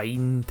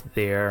find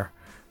their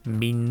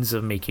means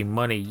of making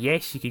money.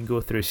 Yes, you can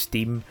go through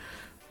Steam.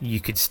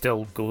 You could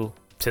still go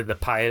to the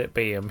Pirate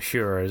Bay, I'm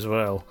sure, as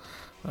well.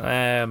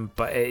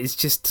 But it's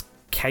just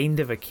kind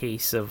of a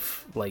case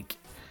of like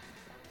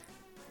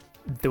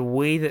the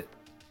way that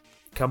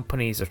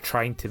companies are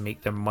trying to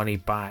make their money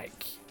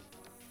back,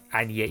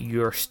 and yet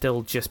you're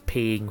still just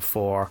paying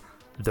for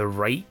the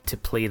right to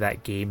play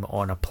that game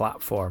on a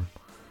platform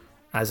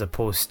as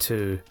opposed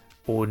to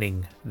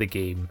owning the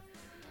game.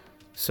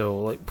 So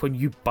like when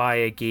you buy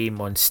a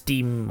game on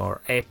Steam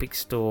or Epic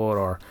Store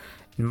or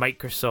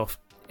Microsoft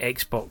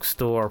Xbox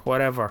Store,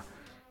 whatever,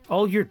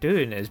 all you're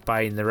doing is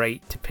buying the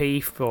right to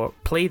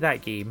play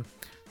that game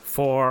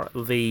for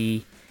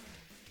the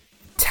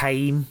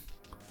time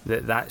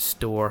that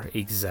store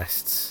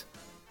exists.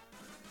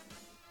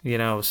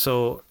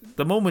 So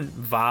the moment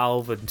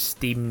Valve and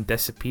Steam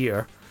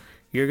disappear,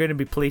 you're going to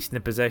be placed in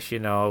the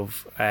position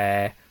of,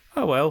 you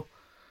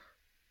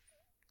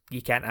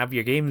can't have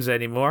your games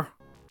anymore.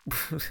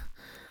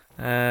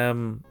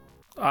 I'm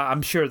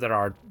sure there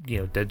are,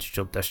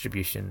 digital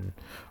distribution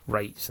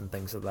rights and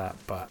things like that,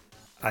 but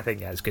I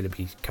think that's going to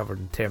be covered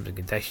in terms and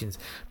conditions.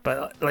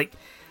 But like,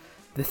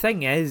 the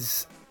thing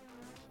is,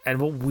 and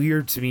what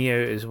weirds me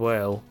out as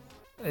well,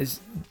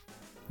 is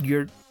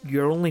you're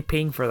only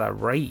paying for that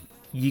right.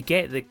 You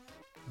get the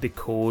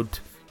code,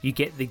 you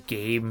get the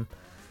game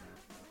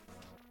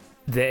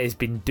that has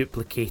been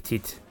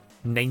duplicated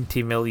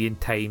 90 million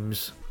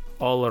times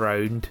all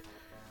around,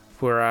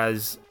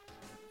 whereas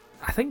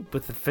I think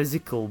with the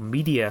physical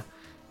media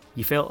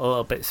you felt a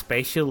little bit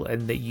special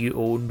in that you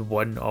owned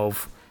one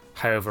of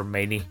however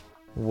many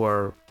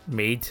were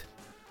made.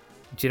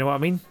 Do you know what I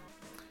mean?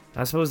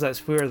 I suppose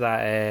that's where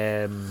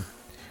that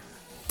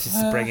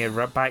to bring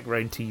it back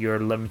round to your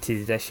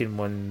limited edition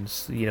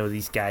ones,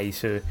 these guys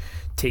who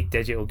take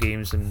digital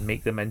games and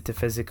make them into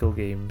physical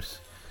games.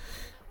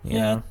 You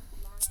know?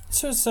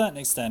 To a certain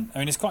extent. I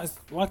mean, it's quite.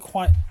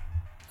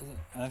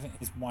 I think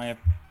it's why I've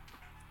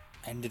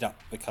ended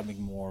up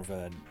becoming more of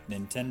a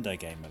Nintendo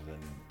gamer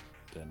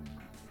than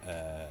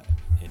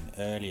in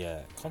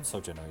earlier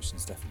console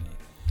generations, definitely.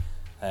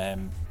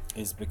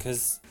 Is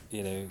because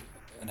and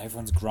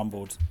everyone's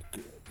grumbled.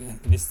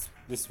 This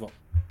is what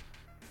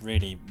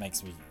really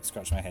makes me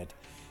scratch my head.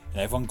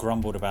 Everyone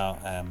grumbled about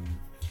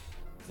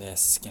their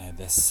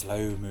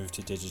slow move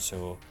to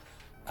digital,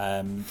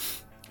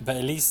 but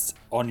at least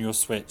on your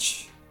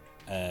Switch,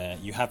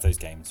 you have those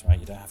games, right?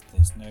 You don't have.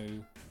 There's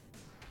no.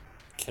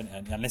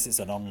 Unless it's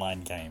an online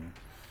game,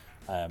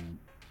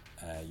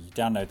 you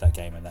download that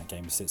game and that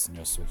game sits on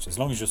your Switch. As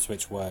long as your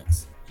Switch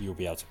works, you'll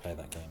be able to play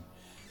that game.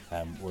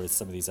 Whereas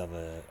some of these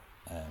other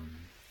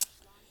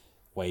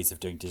ways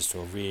of doing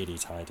digital are really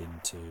tied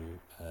into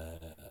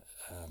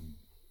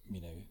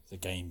the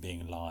game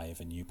being live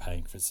and you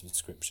paying for a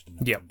subscription.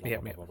 Blah.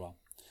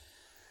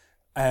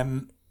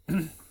 And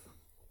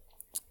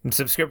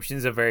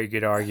subscription's a very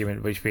good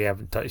argument, which we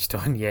haven't touched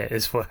on yet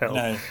as well.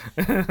 No,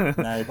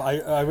 but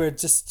I would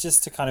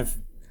just to kind of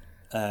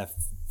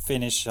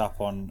finish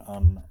up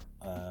on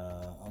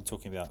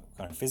talking about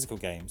kind of physical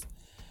games.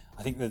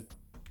 I think that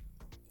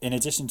in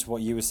addition to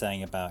what you were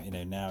saying about,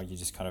 now you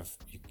just kind of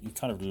you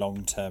kind of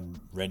long term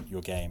rent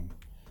your game,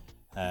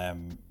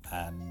 and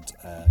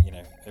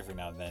every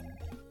now and then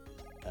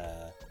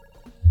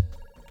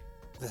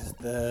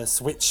the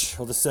switch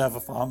or the server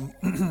farm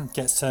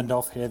gets turned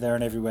off here, there,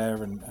 and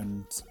everywhere,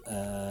 and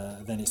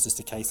then it's just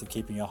a case of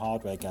keeping your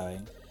hardware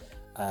going.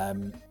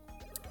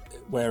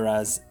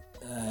 Whereas,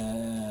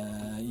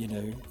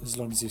 as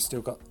long as you've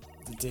still got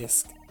the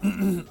disc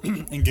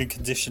in good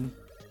condition,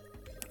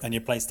 and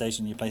your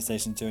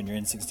PlayStation 2, and your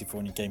N64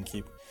 and your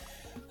GameCube,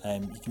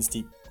 you can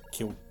steep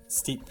kill.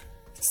 Steep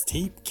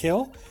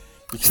kill.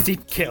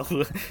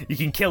 You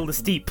can kill the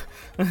steep.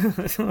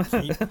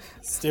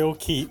 Still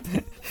keep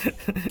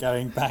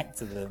going back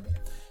to them.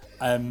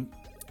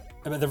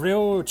 But the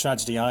real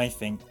tragedy, I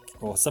think,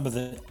 or some of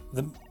the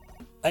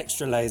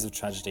extra layers of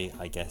tragedy,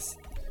 I guess,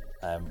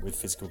 with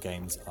physical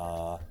games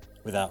are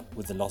with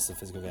the loss of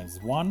physical games.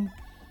 One,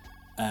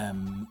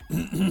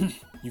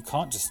 you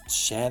can't just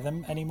share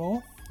them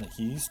anymore like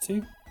you used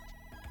to.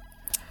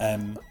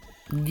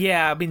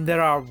 Yeah, I mean,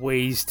 there are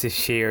ways to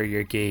share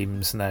your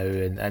games now,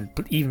 and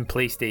even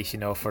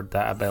PlayStation offered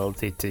that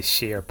ability to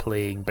share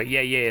playing. But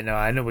no,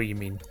 I know what you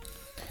mean.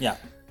 Yeah.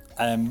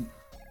 And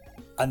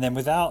then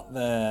without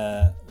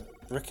the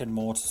brick and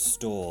mortar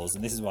stores,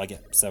 and this is why I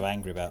get so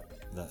angry about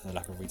the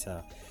lack of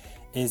retail,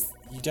 is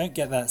you don't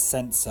get that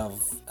sense of,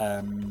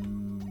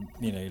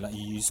 like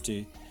you used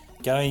to,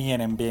 going in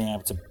and being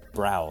able to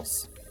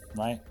browse,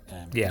 right?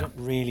 You don't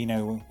really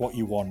know what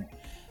you want.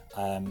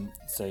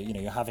 So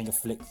you're having a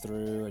flick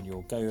through, and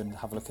you'll go and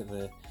have a look at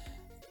the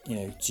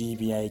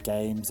GBA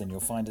games, and you'll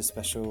find a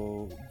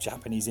special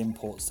Japanese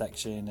import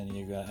section, and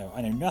you go, oh,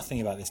 I know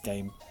nothing about this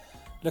game,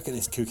 look at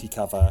this kooky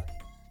cover,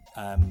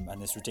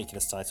 and this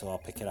ridiculous title, I'll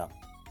pick it up.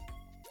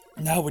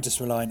 Now we're just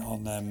relying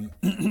on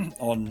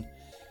on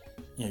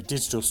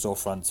digital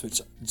storefronts,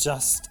 which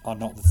just are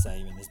not the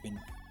same, and there's been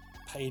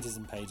pages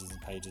and pages and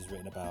pages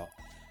written about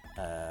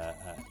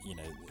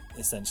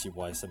essentially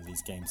why some of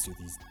these games do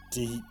these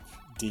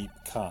deep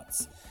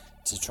cuts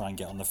to try and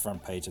get on the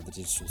front page of the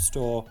digital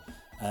store,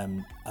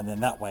 and then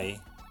that way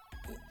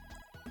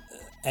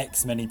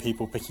X many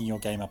people picking your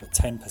game up at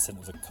 10%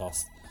 of the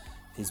cost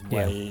is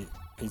way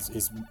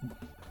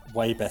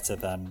better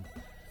than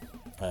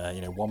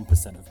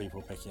 1% of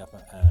people picking up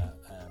at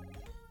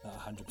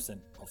 100%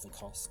 of the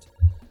cost.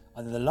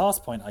 And then the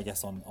last point, I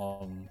guess,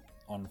 on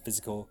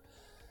physical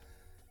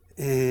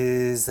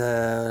is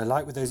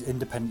like with those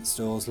independent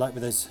stores, like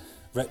with those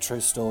retro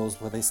stores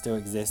where they still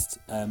exist,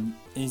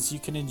 is you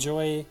can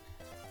enjoy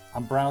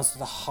and browse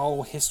the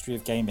whole history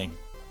of gaming.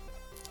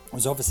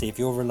 Because obviously, if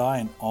you're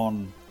reliant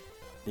on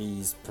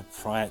these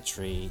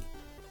proprietary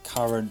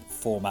current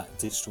format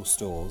digital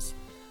stores,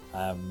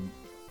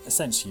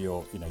 essentially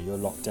you're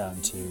locked down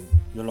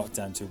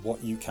to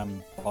what you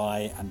can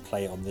buy and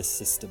play on this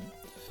system,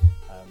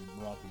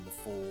 rather than the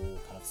full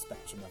kind of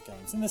spectrum of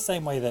games. In the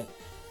same way that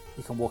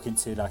you can walk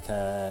into like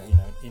an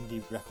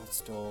indie record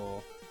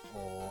store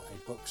or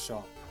a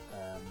bookshop.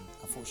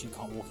 Unfortunately, you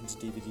can't walk into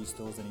DVD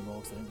stores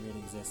anymore because they don't really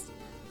exist.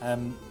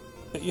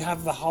 But you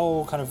have the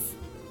whole kind of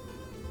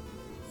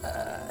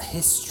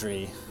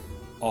history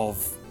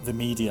of the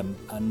medium,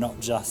 and not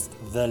just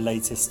the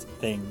latest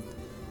thing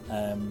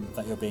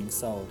that you're being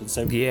sold. And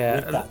so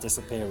with that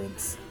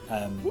disappearance,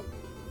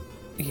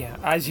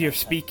 as you're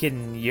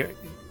speaking,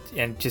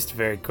 and just to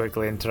very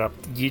quickly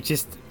interrupt,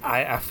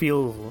 I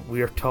feel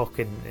we're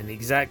talking in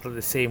exactly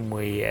the same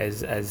way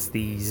as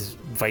these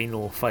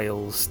vinyl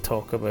files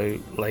talk about,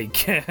 like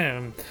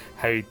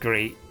how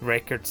great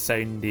records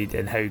sounded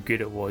and how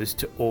good it was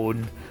to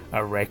own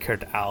a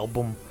record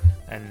album,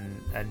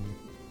 and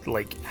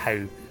like how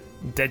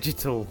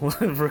digital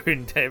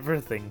ruined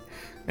everything.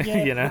 But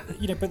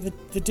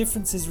the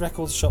difference is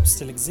record shops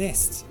still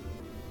exist.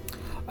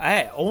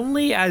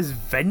 Only as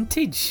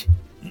vintage,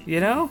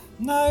 No.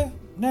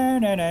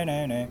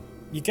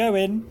 You go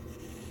in,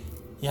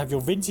 you have your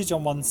vintage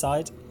on one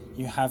side,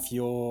 you have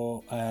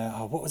your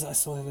what was it I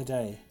saw the other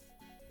day?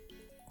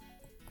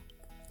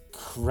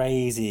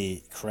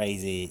 Crazy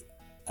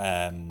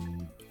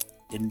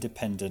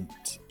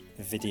independent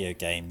video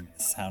game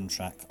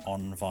soundtrack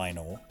on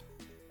vinyl.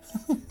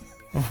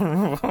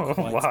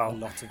 Quite a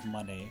lot of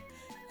money.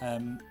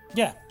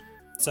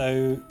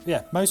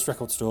 Most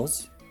record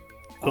stores.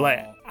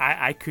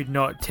 I could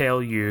not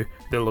tell you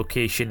the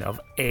location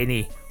of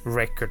any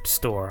record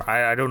store.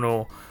 I don't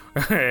know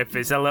if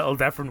it's a little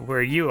different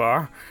where you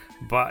are,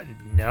 but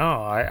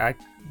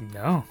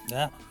no.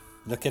 Yeah,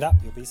 look it up.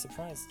 You'll be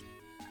surprised.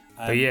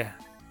 Okay.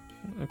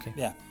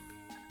 Yeah.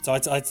 So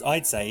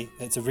I'd say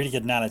it's a really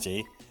good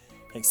analogy,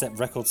 except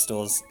record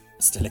stores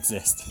still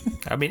exist.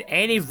 I mean,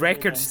 any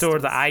record store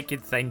that I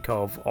could think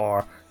of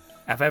or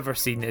I've ever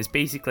seen is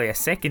basically a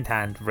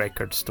second-hand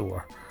record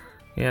store,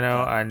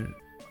 and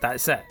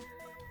that's it.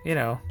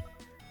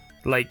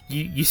 Like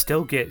you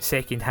still get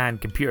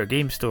second-hand computer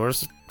game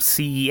stores,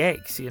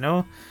 CEX,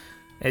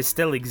 it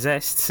still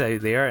exists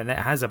out there, and it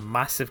has a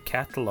massive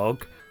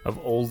catalogue of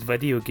old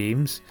video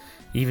games,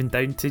 even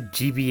down to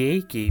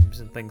GBA games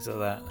and things like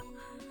that.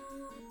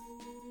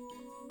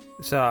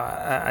 So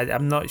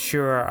I'm not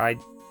sure I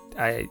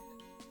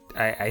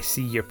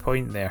see your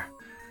point there.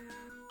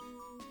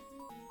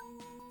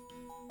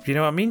 Do you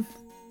know what I mean?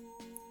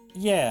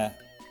 Yeah.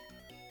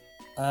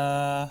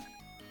 I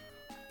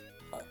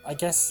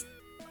guess,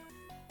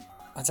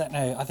 I don't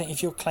know. I think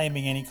if you're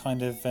claiming any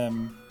kind of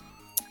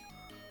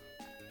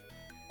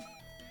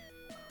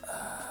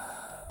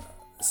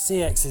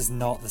CX is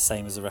not the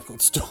same as a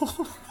record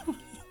store.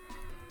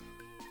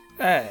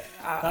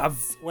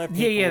 That's where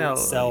people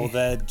sell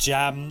their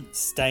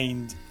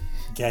jam-stained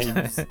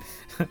games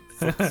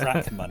for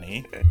crack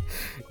money.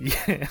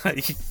 Yeah.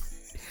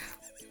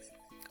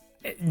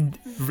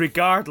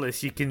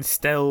 Regardless, you can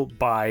still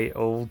buy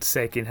old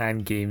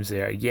second-hand games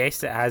there.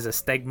 Yes, it has a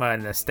stigma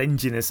and a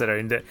stinginess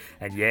around it,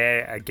 and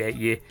yeah, I get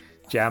you.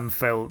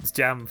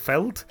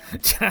 Jam-stained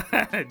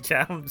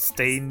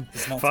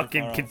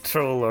fucking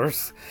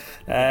controllers.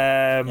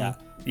 I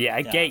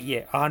get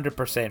you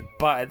 100%.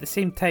 But at the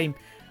same time,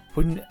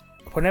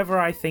 whenever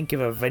I think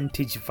of a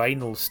vintage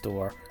vinyl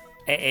store,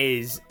 it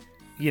is,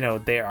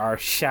 there are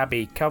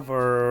shabby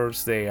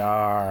covers. They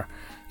are,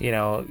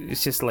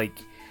 it's just like,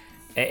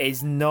 it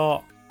is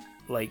not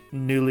like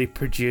newly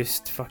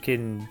produced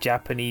fucking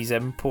Japanese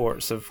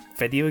imports of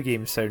video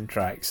game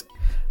soundtracks.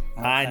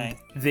 Okay. And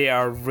they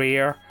are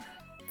rare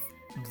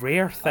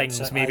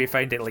things, maybe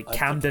found at like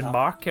Camden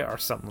Market or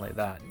something like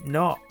that.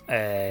 Not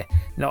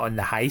on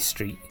the high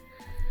street.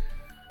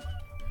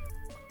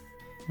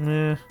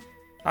 I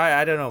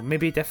don't know.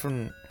 Maybe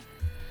different.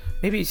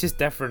 Maybe it's just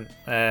different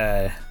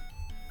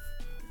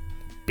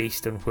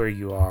based on where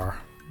you are.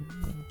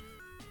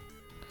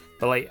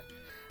 But like,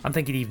 I'm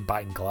thinking even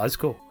back in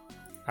Glasgow,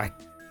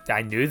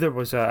 I knew there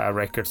was a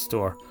record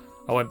store.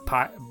 I went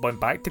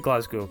back to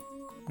Glasgow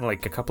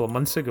like a couple of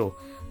months ago,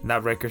 and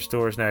that record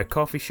store is now a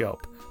coffee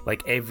shop,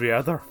 like every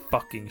other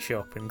fucking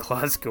shop in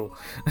Glasgow.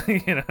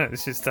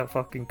 It's just a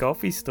fucking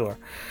coffee store.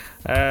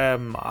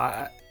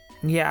 I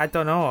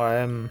don't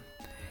know.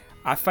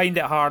 I find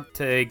it hard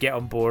to get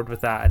on board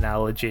with that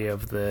analogy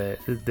of the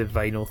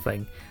vinyl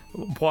thing.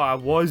 What I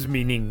was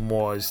meaning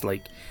was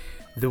like,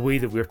 the way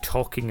that we're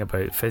talking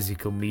about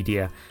physical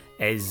media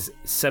is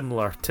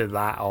similar to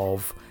that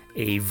of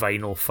a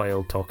vinyl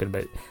file, talking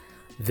about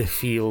the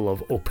feel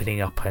of opening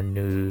up a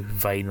new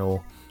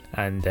vinyl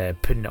and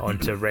putting it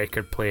onto a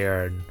record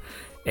player, and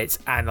its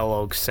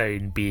analog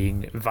sound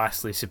being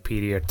vastly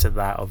superior to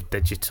that of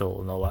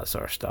digital and all that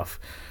sort of stuff.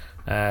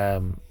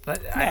 I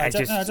don't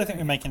think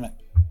we're making that.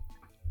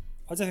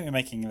 I don't think we're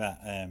making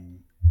that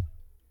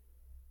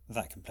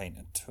that complaint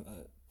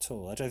at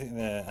all. I don't think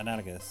they're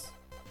analogous.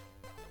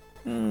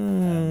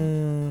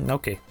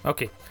 Okay.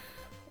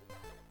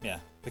 Yeah,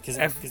 because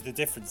the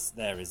difference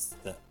there is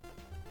that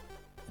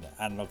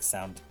analog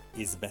sound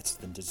is better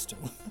than digital.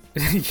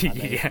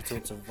 Yeah.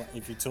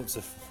 If you talk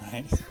to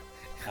right,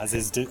 as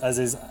is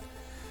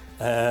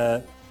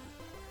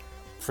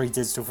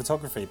pre-digital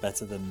photography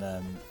better than.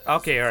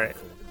 Okay, all right.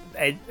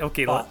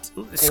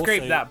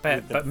 Scrape that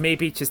bit, but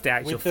maybe just the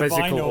actual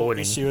physical owning.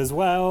 The issue as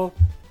well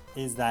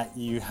is that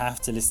you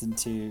have to listen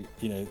to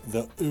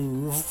the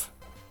oeuvre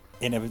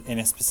in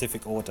a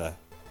specific order.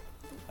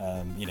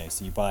 So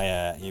you buy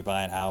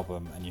an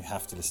album and you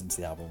have to listen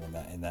to the album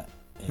in a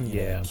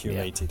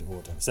curated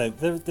order. So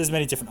there's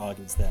many different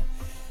arguments there.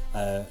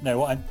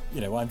 What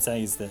I'm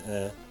saying is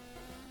that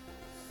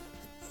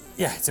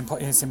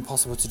it's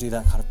impossible to do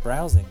that kind of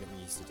browsing that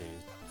we used to do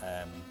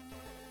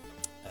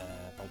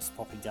by just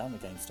popping down the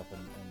GameStop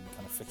and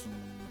kind of flicking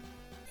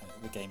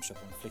the game shop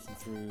and flicking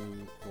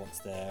through what's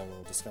there,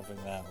 or discovering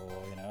that,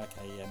 or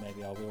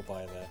maybe I will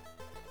buy the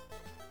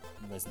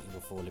Resident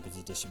Evil 4 Limited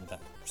Edition with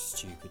that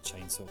stupid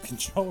chainsaw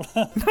controller.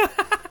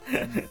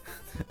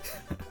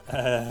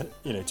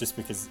 Just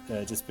because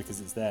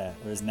it's there.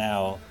 Whereas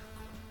now,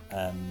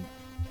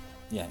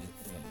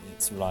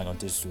 it's relying on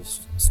digital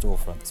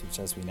storefronts, which,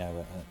 as we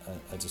know,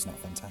 are just not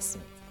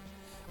fantastic.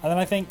 And then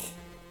I think,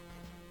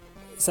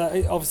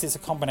 obviously it's a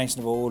combination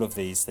of all of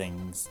these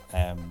things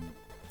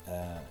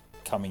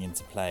coming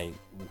into play,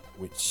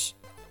 which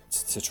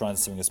to try and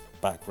swing us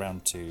back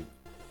round to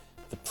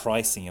the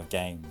pricing of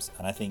games.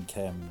 And I think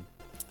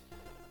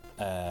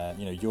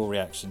your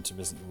reaction to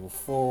Resident Evil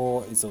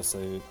 4 is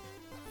also,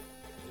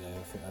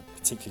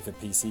 particularly for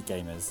PC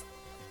gamers,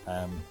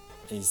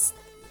 is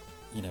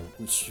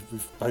which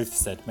we've both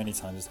said many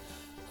times,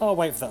 I'll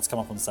wait for that to come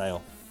up on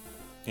sale.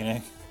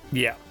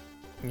 Yeah.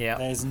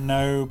 There's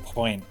no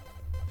point,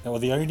 or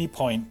the only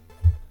point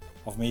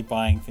of me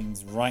buying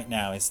things right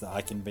now is that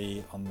I can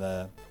be on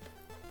the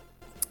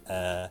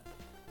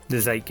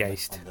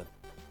zeitgeist.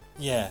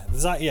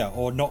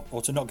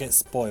 Or to not get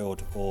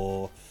spoiled,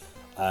 or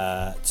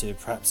to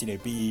perhaps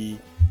be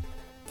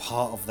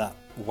part of that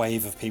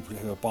wave of people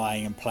who are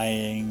buying and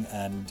playing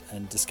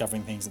and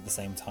discovering things at the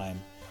same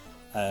time.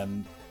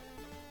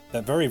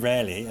 But very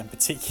rarely, and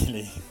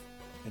particularly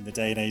in the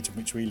day and age in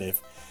which we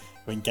live,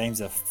 when games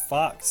are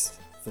fucked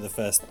for the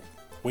first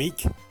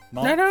week,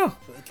 I know.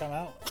 They come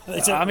out.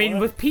 I mean,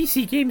 with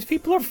PC games,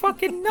 people are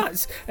fucking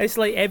nuts. It's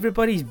like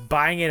everybody's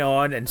banging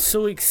on and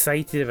so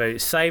excited about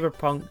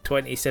Cyberpunk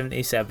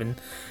 2077,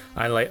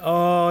 and like,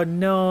 oh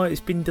no,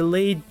 it's been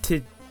delayed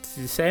to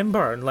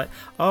December, and like,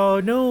 oh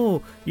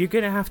no, you're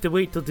gonna have to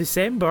wait till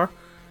December,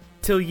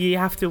 till you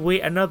have to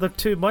wait another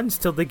 2 months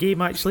till the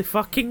game actually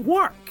fucking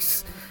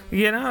works.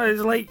 You know,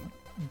 it's like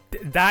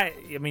that.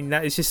 I mean,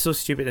 that is just so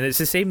stupid, and it's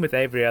the same with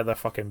every other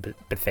fucking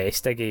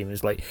Bethesda game.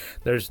 It's like,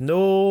 there's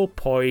no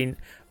point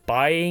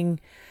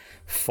buying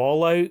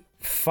Fallout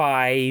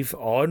 5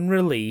 on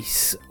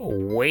release.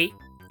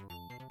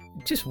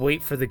 Just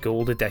wait for the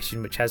gold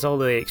edition, which has all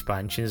the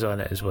expansions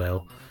on it as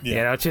well. Yeah.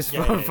 You know, just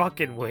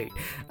fucking wait.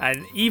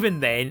 And even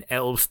then,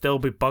 it'll still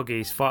be buggy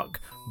as fuck.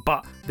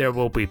 But there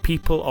will be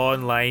people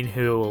online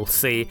who will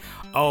say,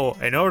 oh,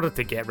 in order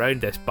to get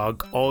around this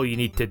bug, all you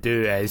need to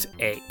do is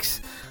X.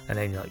 And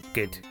then you're like,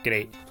 good,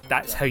 great.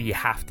 That's how you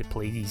have to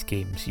play these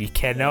games. You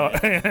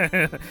cannot.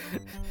 Yeah,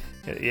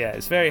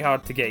 it's very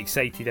hard to get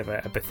excited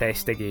about a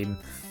Bethesda game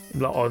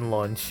on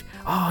launch.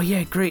 Oh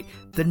yeah, great,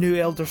 the new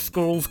Elder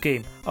Scrolls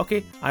game.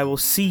 Okay, I will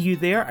see you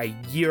there a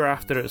year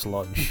after its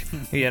launch.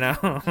 You know.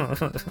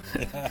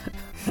 Yeah.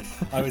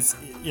 I was,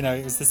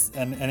 it was this,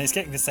 and it's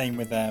getting the same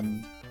with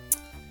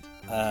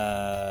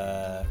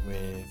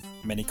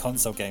many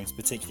console games,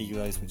 particularly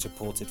those which are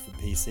ported from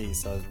PC.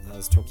 So I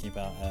was talking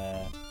about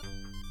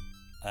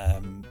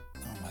oh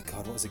my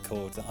god, what was it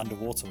called? The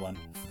underwater one.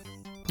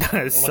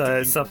 It's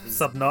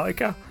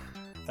Subnautica.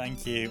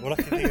 Thank you. All I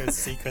can think of is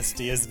Sequest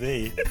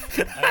DSV.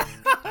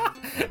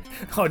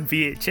 On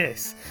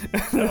VHS.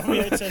 On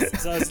VHS.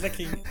 So I was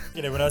looking,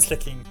 when I was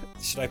looking,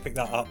 should I pick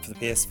that up for the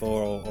PS4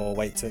 or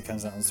wait till it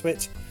comes out on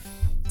Switch?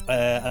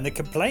 And the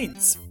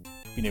complaints,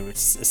 which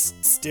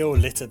still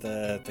litter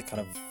the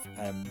kind of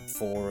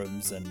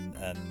forums and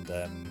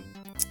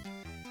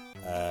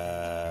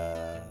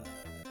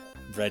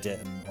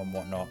Reddit and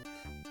whatnot,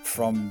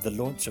 from the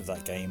launch of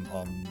that game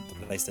on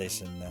the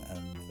PlayStation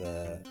and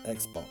the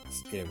Xbox,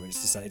 where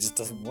it's just like, it just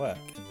doesn't work.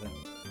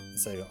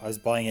 So I was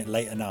buying it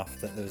late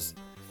enough that it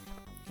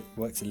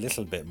works a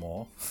little bit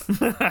more.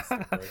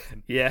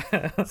 Yeah,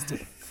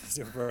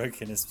 still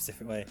broken in a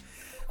specific way.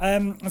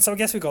 And so I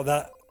guess we've got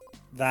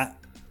that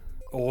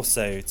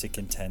also to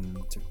contend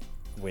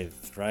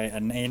with, right?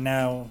 And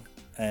now,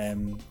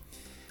 even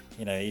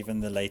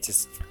the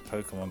latest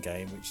Pokemon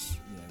game, which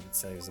would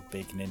say was a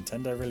big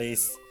Nintendo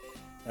release,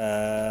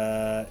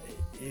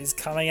 is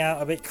coming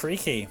out a bit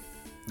creaky,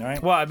 right?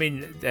 Well, I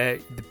mean,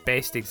 the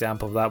best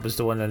example of that was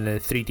the one on the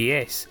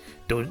 3DS.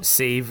 Don't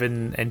save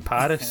in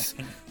Paris,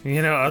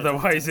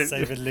 otherwise it's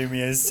save in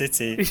Lumio's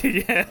city.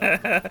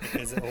 Yeah,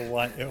 because it'll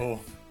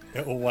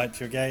wipe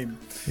your game.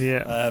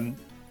 Yeah,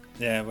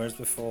 Whereas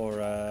before,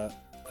 it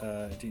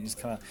didn't just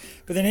come out.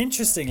 But then,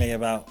 interestingly,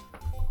 I'm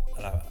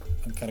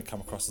kind of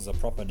come across as a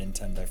proper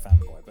Nintendo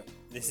fanboy, but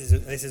this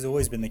has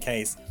always been the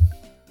case.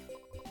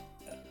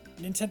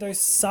 Nintendo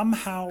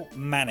somehow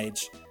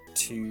managed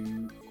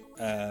to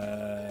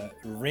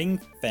ring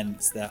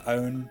fence their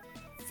own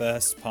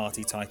first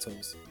party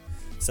titles.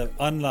 So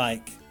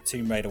unlike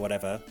Tomb Raider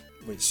whatever,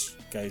 which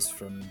goes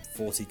from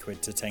 40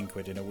 quid to 10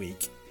 quid in a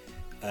week,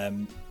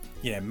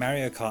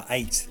 Mario Kart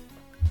 8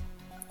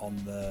 on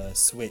the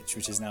Switch,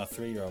 which is now a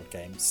 3-year-old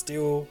game,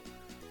 still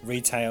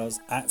retails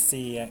at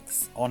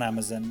CEX on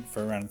Amazon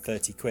for around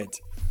 30 quid.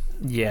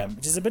 Yeah.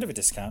 Which is a bit of a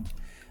discount.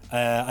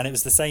 And it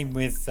was the same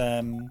with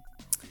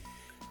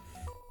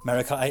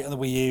Mario Kart 8 on the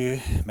Wii U,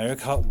 Mario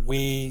Kart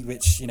Wii,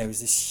 which was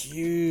this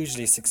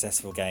hugely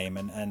successful game,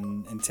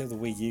 and until the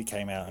Wii U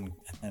came out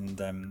and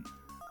kind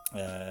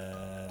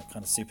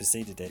of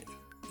superseded it,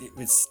 it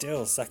was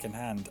still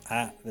secondhand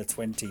at the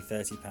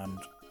 £20-30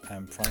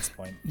 price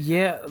point.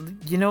 Yeah,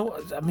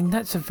 I mean,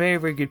 that's a very,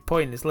 very good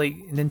point. It's like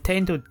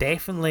Nintendo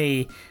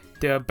definitely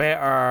do a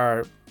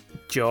better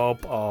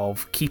job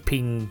of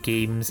keeping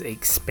games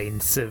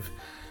expensive.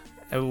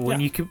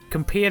 When you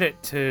compare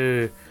it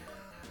to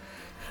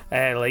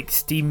like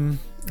Steam,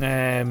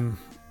 and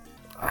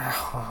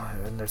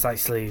there's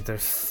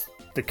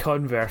the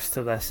converse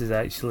to this is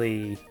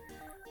actually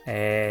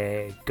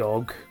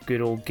GOG,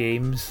 Good Old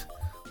Games.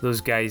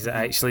 Those guys that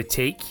actually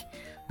take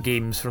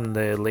games from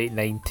the late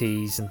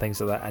 90s and things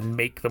like that and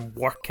make them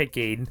work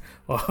again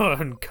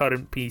on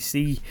current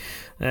PC.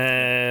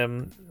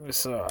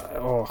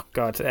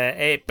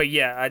 But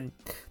yeah, and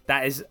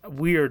that is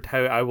weird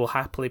how I will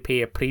happily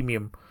pay a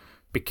premium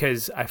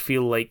because I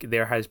feel like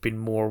there has been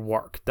more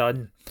work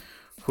done.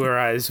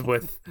 Whereas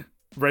with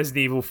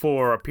Resident Evil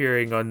 4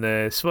 appearing on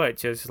the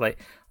Switch, it's like,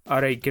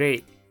 alright,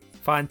 great,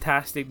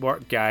 fantastic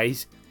work,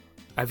 guys.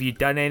 Have you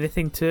done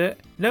anything to it?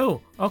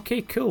 No.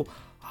 Okay, cool.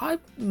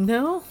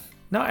 No,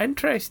 not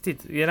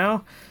interested,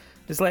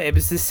 It's like it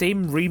was the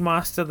same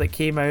remaster that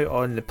came out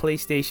on the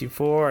PlayStation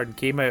 4 and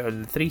came out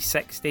on the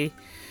 360,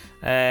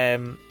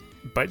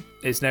 but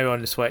it's now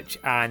on the Switch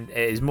and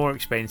it is more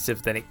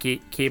expensive than it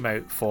came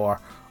out for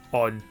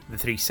on the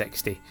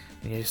 360.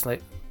 And you're just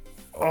like,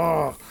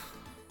 oh.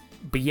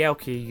 But yeah,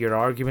 okay, your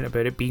argument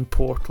about it being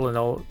portable and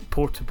all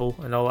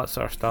that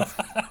sort of stuff.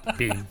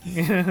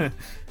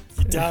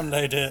 You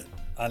download it,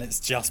 and it's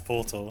just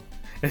Portal.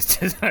 It's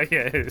just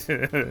yeah.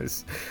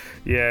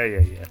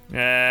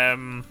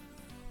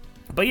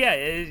 But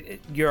yeah,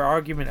 your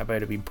argument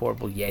about it being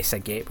portable, yes, I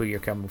get where you're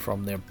coming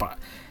from there. But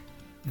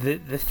the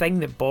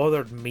thing that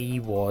bothered me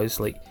was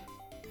like,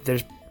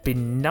 there's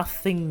been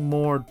nothing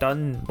more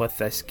done with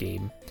this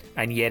game,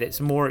 and yet it's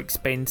more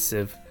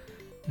expensive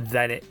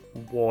than it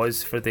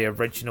was for the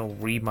original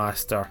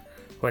remaster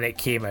when it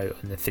came out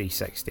on the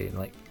 360. And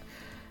like,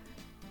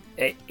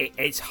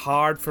 it's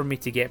hard for me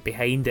to get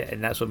behind it,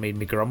 and that's what made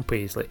me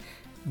grumpy. Is like,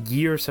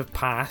 years have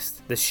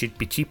passed, this should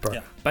be cheaper.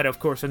 Yeah. But of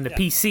course on the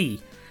PC,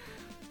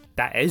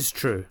 that is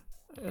true.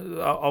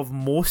 Of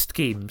most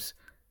games,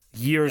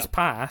 years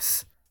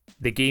pass,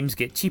 the games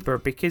get cheaper,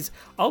 because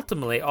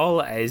ultimately all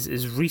it is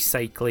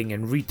recycling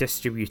and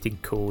redistributing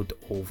code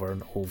over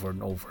and over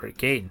and over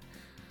again.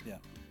 Yeah.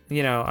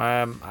 You know,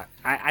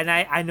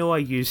 I know I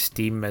use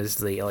Steam as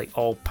the like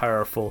all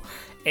powerful,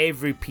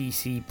 every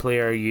PC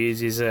player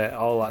uses it,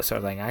 all that sort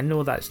of thing. I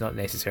know that's not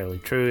necessarily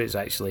true. It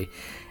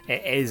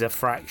is a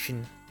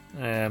fraction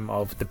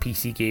of the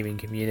PC gaming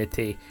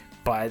community,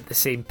 but at the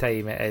same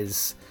time,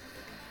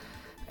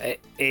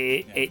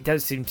 it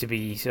does seem to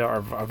be sort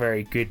of a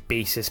very good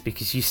basis,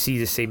 because you see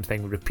the same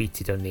thing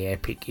repeated on the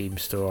Epic Game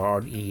Store or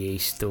on EA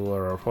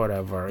Store or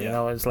whatever. You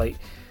know, it's like,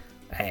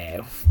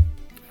 I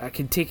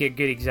can take a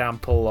good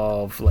example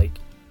of like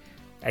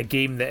a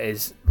game that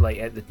is like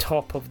at the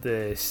top of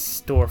the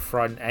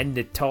storefront, in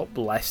the top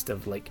list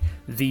of like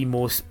the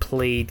most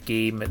played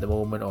game at the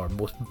moment, or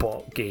most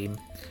bought game.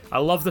 I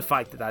love the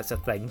fact that that's a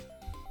thing,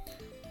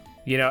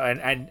 you know,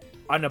 and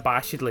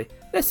unabashedly,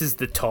 this is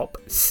the top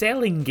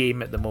selling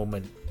game at the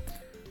moment.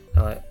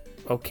 I'm like,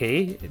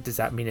 okay, does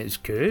that mean it's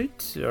good?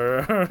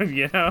 Or,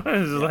 you know,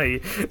 it's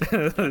like,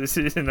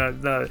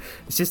 no,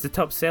 it's just the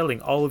top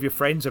selling. All of your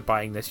friends are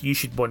buying this. You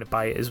should want to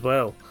buy it as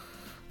well.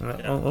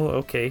 Like, oh,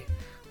 okay.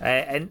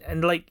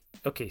 And like,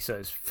 okay, so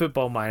it's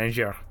Football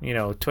Manager, you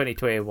know,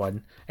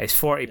 2021. It's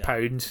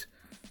 £40.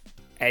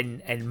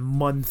 In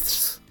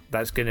months,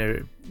 that's gonna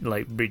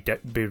like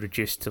be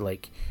reduced to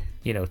like,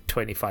 you know,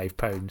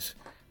 £25.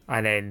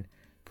 And then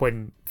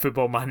when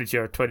Football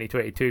Manager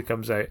 2022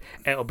 comes out,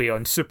 it'll be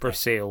on super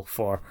sale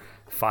for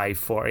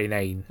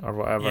 $5.49 or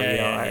whatever.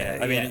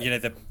 I mean, you know,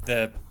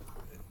 the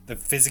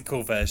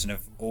physical version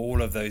of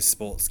all of those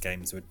sports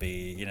games would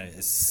be, you know,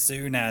 as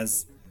soon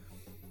as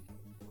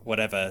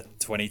whatever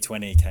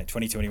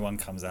 2021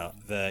 comes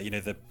out,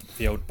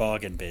 the old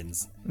bargain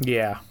bins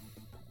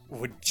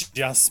would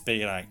just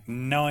be like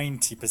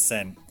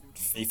 90%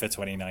 FIFA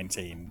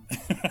 2019.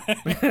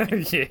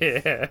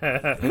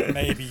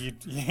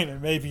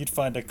 Maybe you'd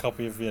find a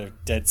copy of, you know,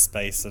 Dead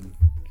Space and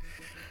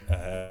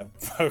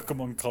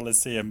Pokemon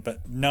Colosseum,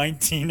 but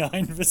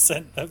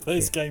 99% of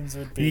those games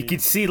would be. You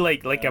could see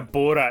like a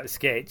Borat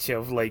sketch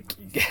of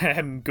like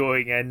him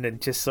going in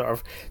and just sort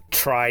of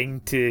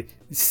trying to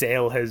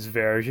sell his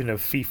version of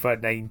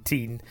FIFA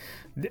 19.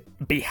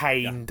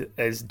 Behind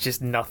is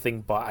just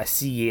nothing but a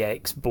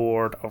CEX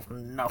board of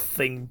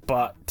nothing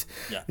but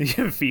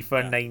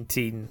FIFA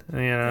 19, you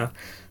know,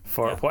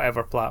 for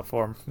whatever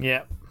platform.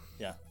 Yeah,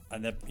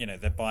 and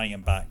they're buying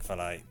them back for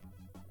like,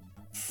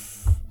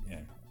 you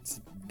know, it's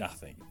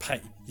nothing.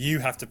 You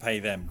have to pay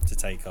them to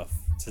take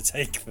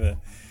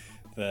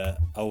the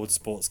old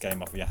sports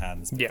game off of your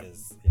hands,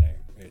 because you know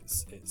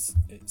it's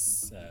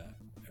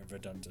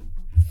redundant.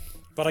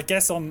 But I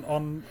guess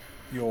on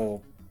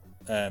your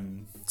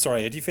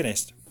sorry, had you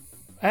finished?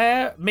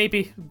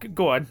 Maybe.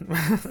 Go on.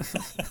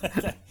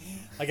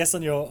 I guess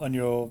on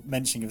your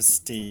mentioning of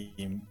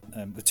Steam,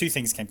 the two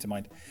things came to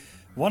mind.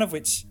 One of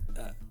which,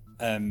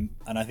 and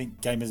I think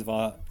gamers of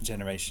our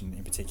generation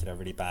in particular are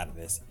really bad at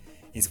this,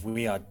 is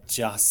we are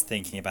just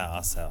thinking about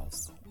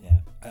ourselves.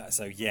 Yeah.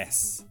 So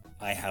yes,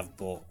 I have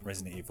bought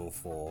Resident Evil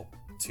 4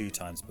 2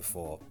 times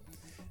before,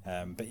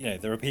 but you know,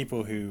 there are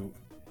people who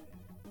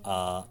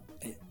are,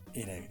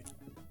 you know,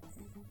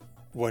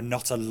 were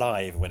not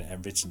alive when it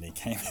originally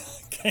came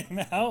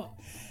out,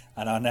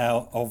 and are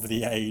now of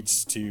the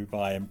age to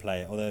buy and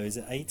play. Although, is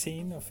it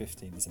 18 or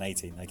 15? It's an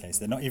 18. Okay, so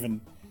they're not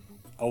even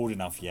old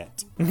enough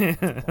yet.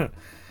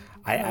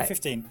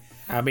 15.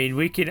 I mean,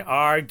 we can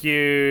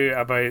argue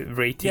about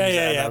ratings.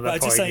 Yeah. But I'm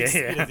just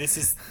saying, you know,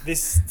 this.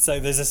 So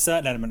there's a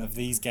certain element of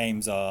these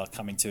games are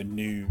coming to a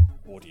new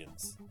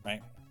audience,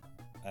 right?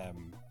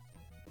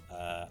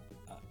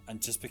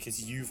 And just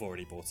because you've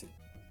already bought it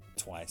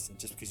twice, and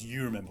just because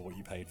you remember what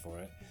you paid for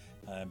it,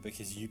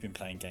 because you've been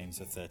playing games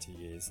for 30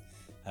 years,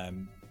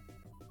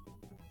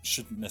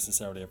 shouldn't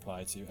necessarily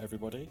apply to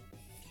everybody.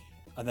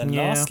 And then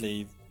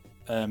lastly,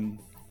 and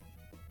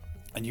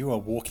you are a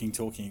walking,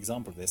 talking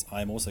example of this,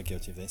 I am also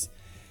guilty of this,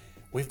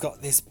 we've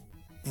got this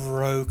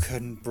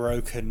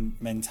broken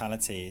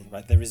mentality,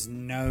 right? There is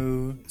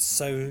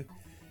so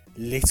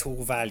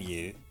little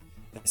value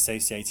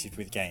associated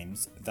with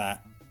games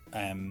that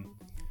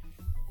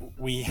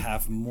we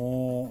have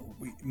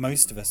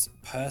most of us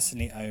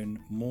personally own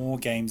more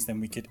games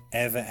than we could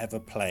ever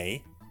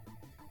play,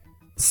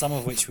 some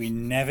of which we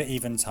never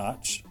even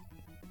touch.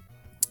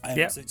 So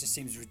it just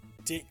seems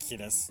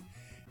ridiculous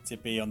to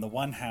be, on the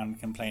one hand,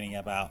 complaining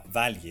about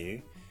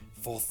value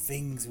for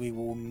things we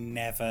will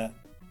never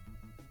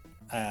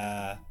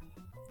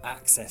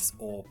access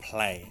or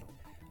play.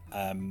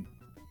 And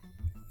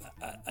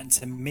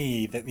to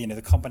me, that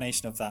the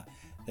combination of that,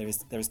 there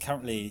is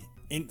currently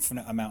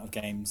infinite amount of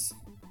games,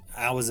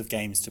 hours of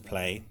games to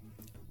play.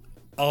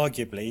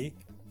 Arguably,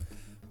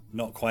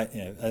 not quite,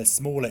 a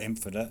smaller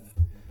infinite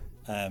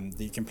that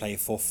you can play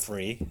for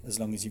free as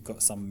long as you've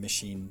got some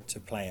machine to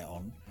play it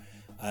on.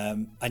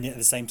 And yet at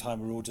the same time,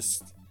 we're all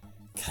just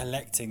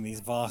collecting these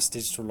vast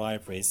digital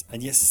libraries,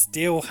 and yet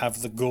still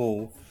have the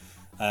gall.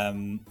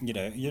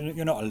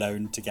 You're not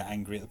alone to get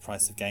angry at the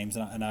price of games,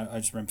 and I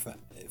just remember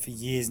for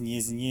years and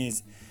years and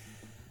years,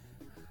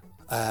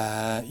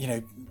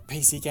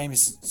 PC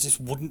gamers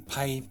just wouldn't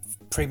pay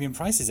premium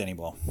prices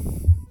anymore.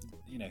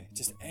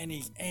 Just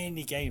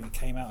any game that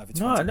came out over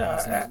 20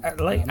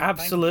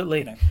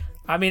 absolutely.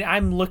 I mean,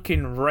 I'm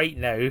looking right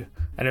now,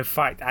 and in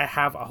fact, I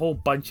have a whole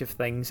bunch of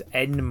things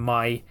in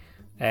my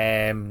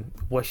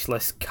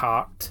wishlist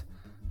cart.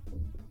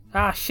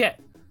 Ah, shit.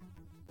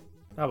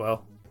 Oh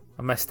well,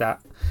 I missed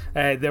that.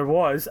 There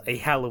was a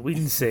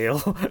Halloween sale,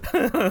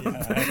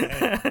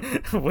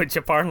 which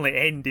apparently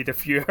ended a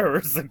few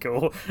hours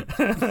ago.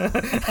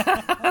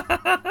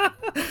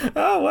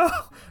 Oh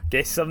well,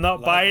 guess I'm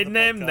not buying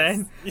them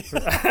then.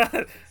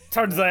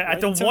 Turns out I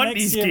don't want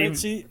these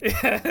games.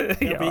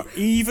 It'll be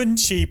even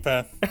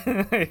cheaper.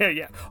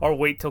 Yeah. Or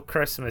wait till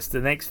Christmas, the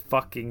next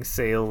fucking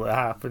sale that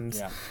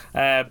happens.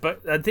 Yeah.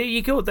 But there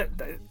you go.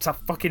 That's a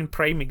fucking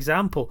prime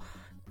example.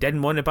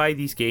 Didn't want to buy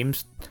these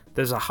games.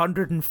 There's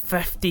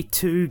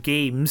 152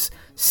 games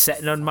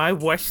sitting on my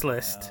wish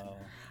list.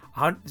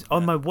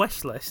 On my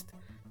wish list,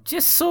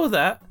 just so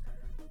that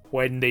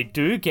when they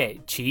do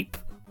get cheap,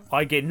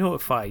 I get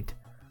notified.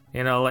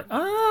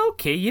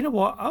 Okay, you know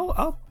what?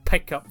 I'll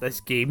pick up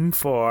this game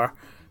for,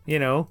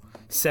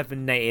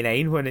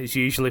 $7.99 when it's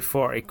usually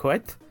 40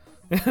 quid.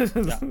 Because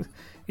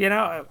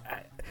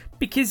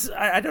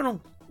I don't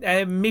know.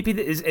 Maybe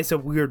it's a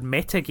weird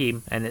meta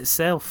game in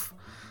itself.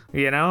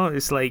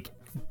 It's like,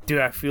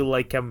 do I feel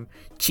like I'm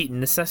cheating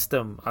the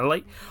system?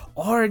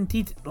 Or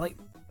indeed,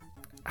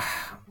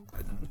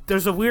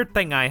 there's a weird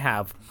thing I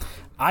have.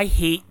 I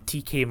hate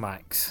TK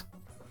Maxx.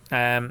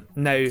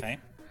 Okay.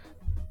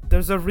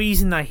 There's a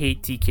reason I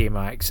hate TK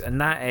Maxx, and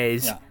that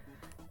is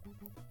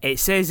it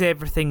says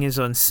everything is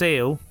on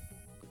sale.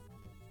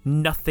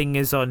 Nothing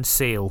is on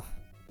sale.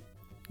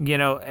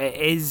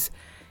 It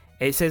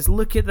says,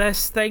 look at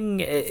this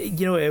thing.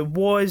 It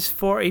was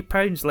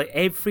 £40. Like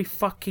every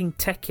fucking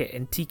ticket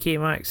in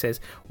TK Maxx says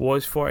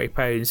was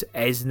 £40,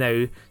 is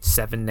now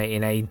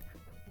 $7.99.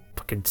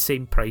 Fucking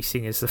same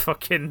pricing as the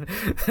fucking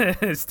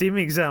Steam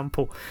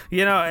example.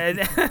 And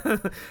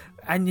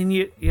then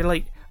you're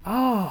like,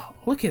 oh,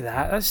 look at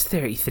that. That's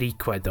 33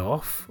 quid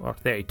off. Or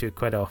 32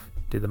 quid off.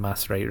 Do the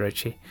maths right,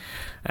 Richie.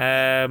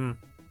 Well,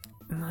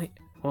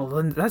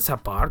 then that's a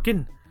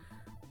bargain.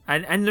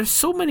 And there's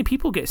so many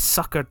people get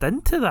suckered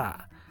into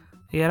that.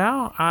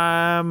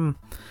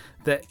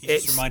 That you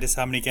just remind us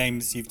how many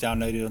games you've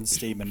downloaded on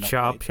Steam and not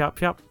Sharp.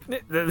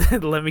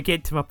 Let me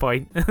get to my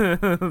point.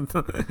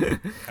 Okay.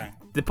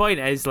 The point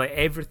is,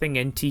 everything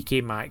in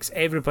TK Maxx,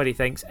 everybody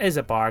thinks is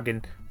a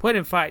bargain, when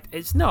in fact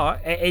it's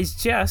not. It is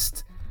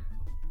just,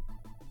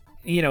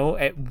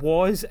 it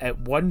was at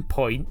one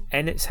point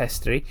in its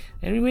history,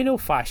 and we know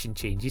fashion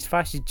changes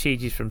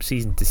from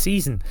season to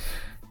season.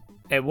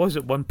 It was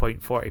at one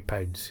point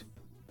 £40.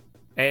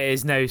 It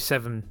is now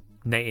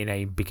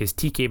 $7.99 because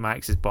TK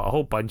Maxx has bought a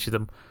whole bunch of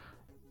them,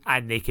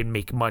 and they can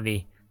make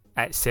money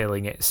at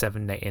selling it at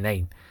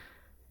 $7.99.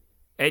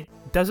 It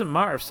doesn't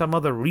matter if some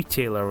other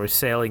retailer was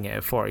selling it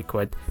at 40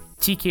 quid.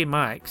 TK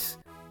Maxx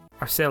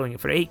are selling it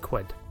for 8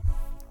 quid.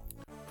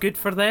 Good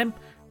for them,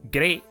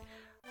 great.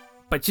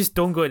 But just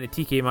don't go into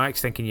TK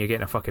Maxx thinking you're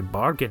getting a fucking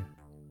bargain.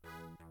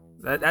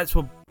 That's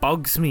what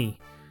bugs me,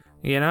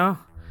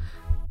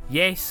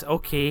 Yes,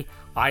 okay,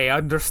 I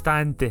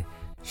understand the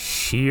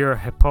sheer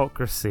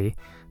hypocrisy.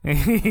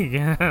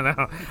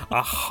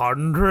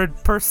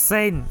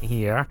 100%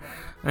 here.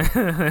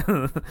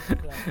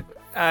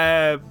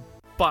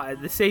 But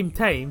at the same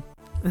time,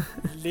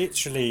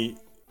 literally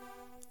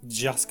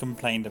just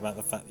complained about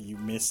the fact that you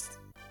missed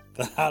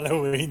the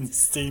Halloween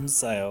Steam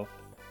sale.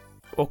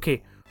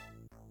 Okay,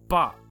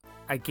 but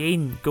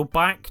again, go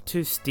back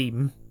to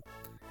Steam.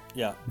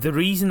 Yeah. The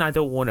reason I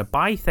don't want to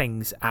buy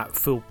things at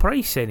full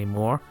price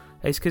anymore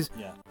is because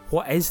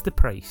what is the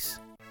price?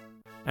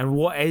 And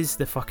what is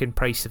the fucking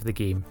price of the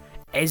game?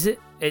 Is it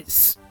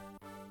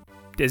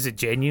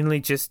genuinely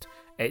just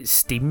its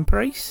Steam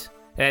price?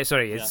 It's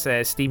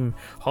Steam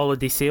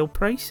holiday sale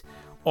price?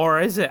 Or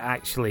is it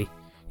actually,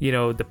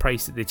 the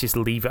price that they just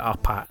leave it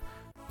up at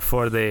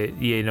for the,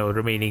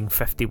 remaining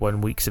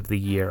 51 weeks of the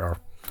year or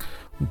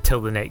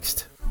until the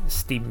next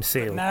Steam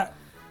sale? Now,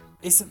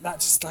 isn't that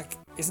just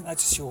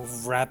your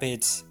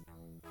rabid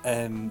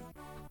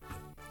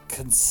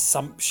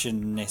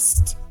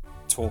consumptionist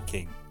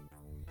talking?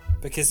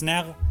 Because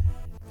now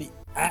the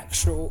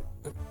actual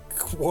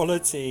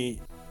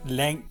quality,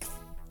 length,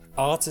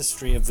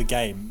 artistry of the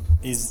game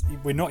is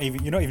you're not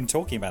even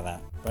talking about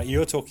that, right?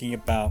 You're talking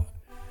about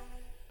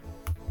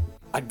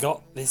I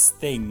got this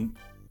thing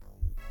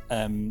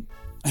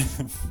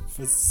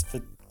for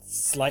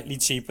slightly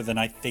cheaper than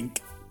I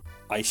think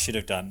I should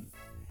have done,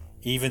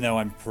 even though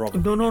I'm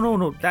probably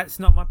No. That's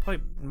not my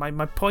point.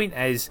 My point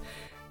is,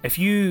 if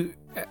you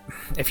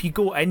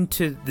go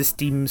into the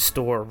Steam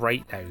store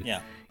right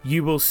now,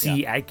 you will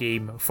see a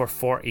game for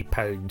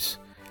 £40.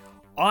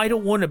 I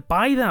don't want to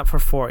buy that for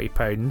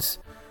 £40.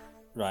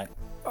 Right.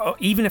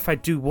 Even if I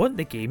do want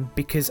the game,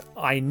 because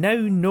I now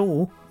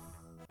know,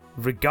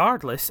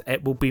 regardless,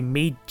 it will be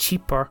made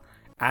cheaper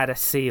at a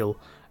sale.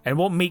 And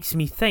what makes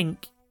me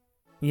think,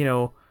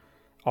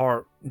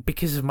 or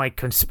because of my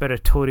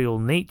conspiratorial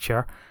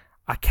nature,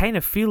 I kind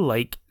of feel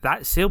like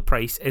that sale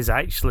price is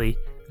actually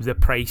the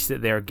price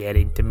that they're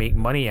getting to make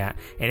money at,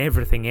 and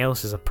everything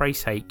else is a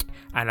price hike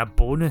and a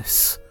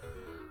bonus.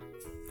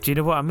 Do you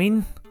know what I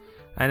mean?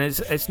 And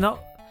it's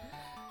not.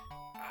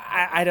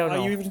 I don't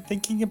know. Are you even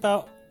thinking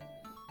about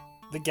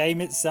the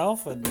game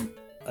itself and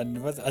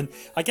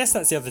I guess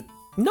that's the other.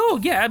 No,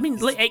 yeah, I mean,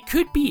 like it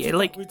could be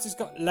like we've just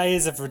got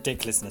layers of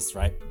ridiculousness,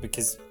 right?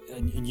 Because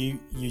and you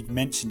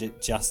mentioned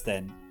it just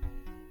then.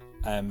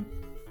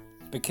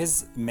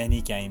 Because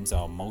many games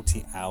are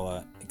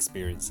multi-hour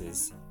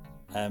experiences,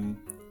 you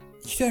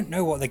don't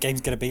know what the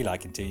game's going to be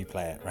like until you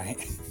play it, right?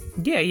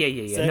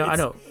 Yeah. So no, I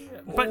know.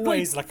 But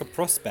always like a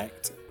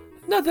prospect.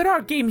 No, there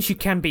are games you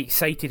can be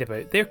excited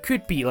about. There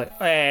could be like,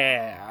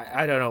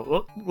 I don't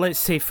know, let's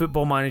say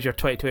Football Manager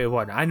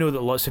 2021. I know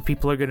that lots of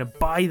people are going to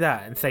buy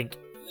that and think,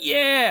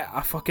 yeah,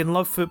 I fucking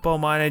love Football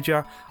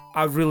Manager.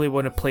 I really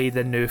want to play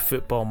the new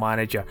Football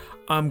Manager.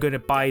 I'm going to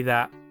buy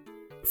that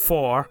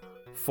for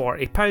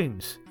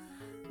 £40.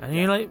 And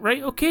you're like,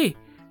 right, okay,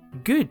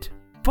 good.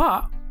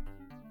 But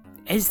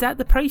is that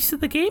the price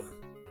of the game?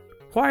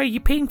 Why are you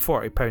paying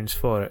 £40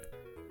 for it?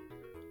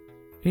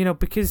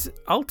 Because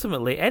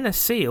ultimately, in a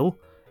sale,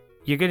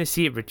 you're going to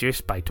see it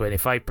reduced by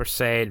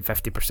 25%,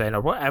 50%,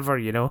 or whatever,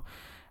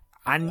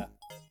 And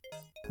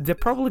they're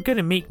probably going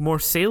to make more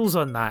sales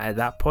on that at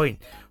that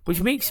point,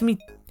 which makes me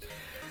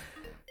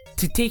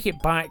to take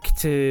it back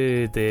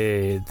to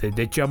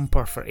the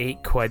jumper for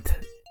 £8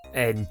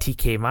 in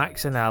TK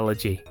Maxx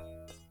analogy.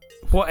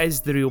 What is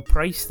the real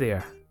price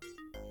there?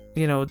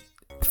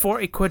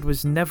 £40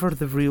 was never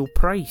the real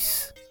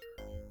price.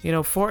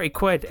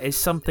 £40 is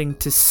something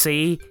to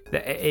say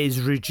that it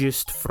is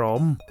reduced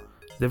from.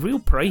 The real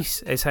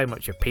price is how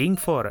much you're paying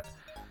for it.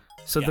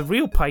 So the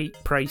real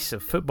price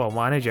of Football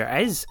Manager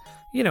is,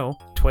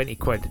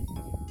 £20.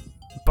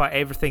 But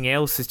everything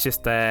else is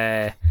just,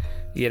 like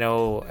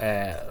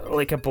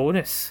a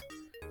bonus.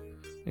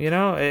 It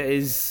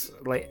is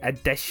like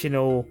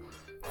additional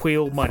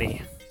whale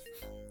money.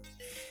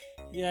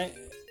 Yeah,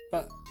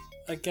 but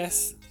I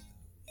guess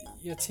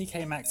your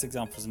TK Maxx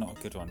example is not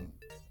a good one.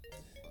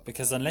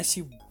 Because unless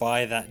you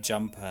buy that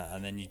jumper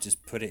and then you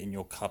just put it in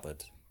your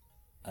cupboard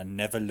and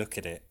never look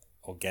at it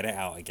or get it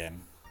out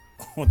again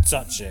or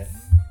touch it,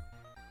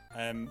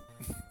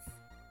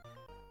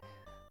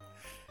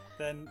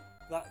 then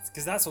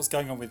that's what's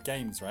going on with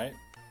games, right?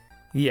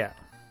 Yeah.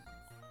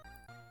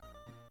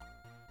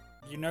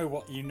 You know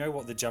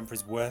what the jumper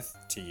is worth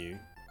to you.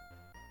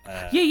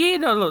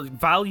 No, look,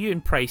 value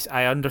and price.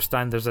 I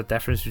understand there's a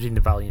difference between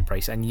the value and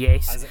price, and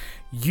yes,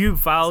 you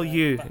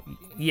value,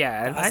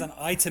 as an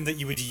item that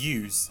you would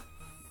use.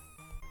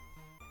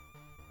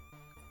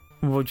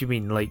 What do you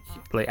mean, like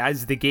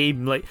as the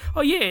game, like?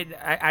 Oh yeah,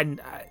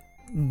 and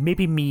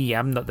maybe me,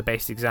 I'm not the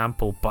best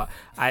example, but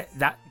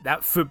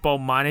that Football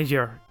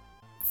Manager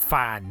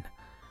fan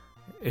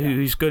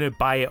who's going to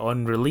buy it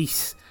on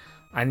release,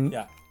 and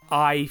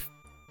I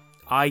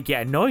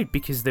get annoyed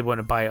because they want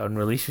to buy it on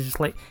release. It's just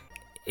like.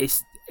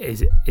 It's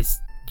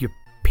you're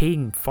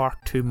paying far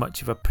too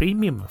much of a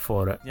premium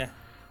for it. Yeah.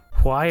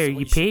 Why are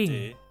you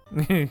paying?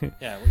 What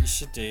you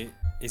should do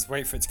is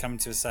wait for it to come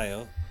into a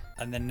sale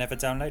and then never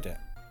download it.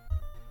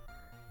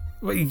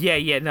 Well,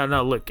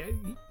 no. Look,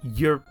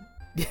 you're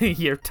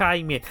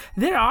tying me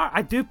in.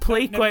 I do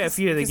play quite a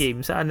few of the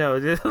games. I know.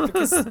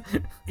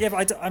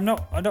 But I'm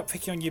not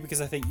picking on you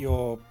because I think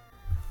you're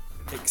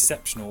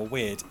exceptional or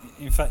weird.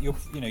 In fact, you're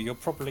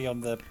probably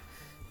on the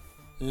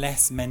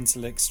less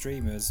mental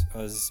extreme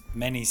as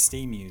many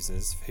Steam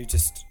users who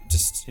just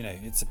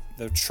there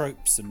are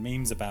tropes and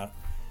memes about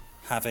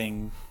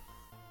having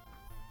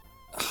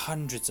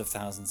hundreds of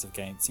thousands of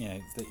games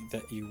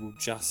that you will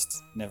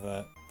just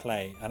never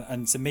play,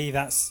 and to me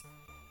that's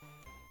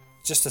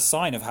just a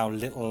sign of how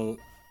little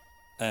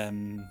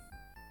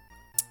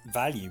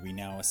value we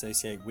now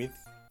associate with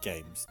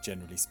games,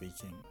 generally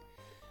speaking.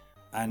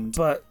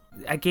 But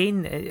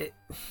again,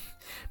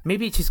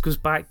 maybe it just goes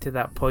back to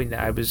that point that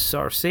I was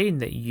sort of saying,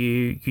 that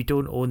you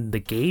don't own the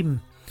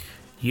game,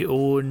 you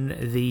own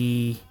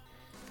the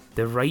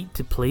right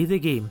to play the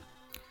game.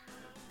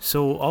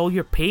 So all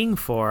you're paying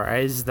for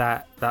is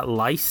that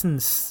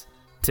license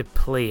to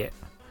play it,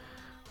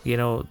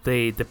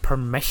 the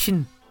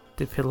permission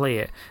to play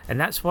it. And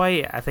that's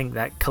why I think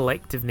that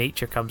collective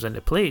nature comes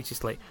into play. It's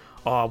just like,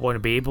 oh, I want to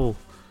be able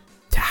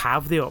to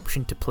have the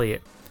option to play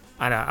it,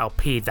 and I'll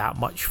pay that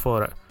much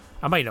for it.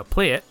 I might not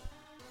play it,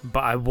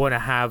 but I want to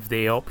have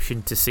the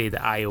option to say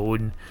that I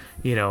own,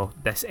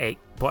 this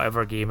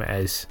whatever game it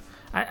is.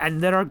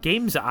 And there are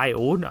games that I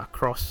own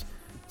across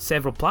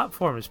several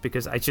platforms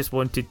because I just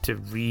wanted to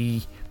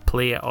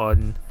replay it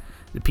on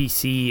the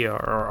PC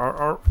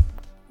or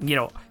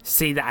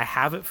say that I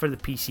have it for the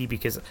PC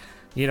because,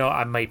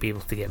 I might be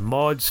able to get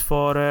mods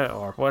for it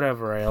or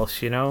whatever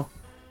else,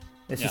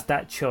 It's just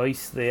that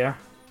choice there.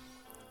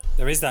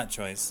 There is that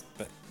choice,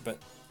 but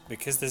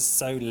because there's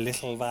so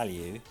little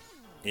value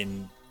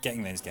in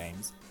getting those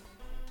games,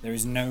 there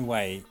is no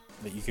way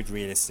that you could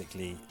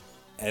realistically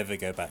ever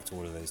go back to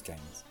all of those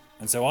games.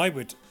 And so I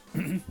would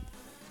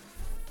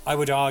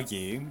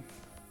argue,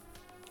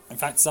 in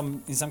fact,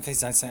 in some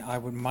cases I'd say I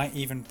might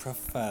even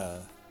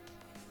prefer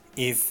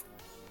if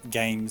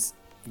games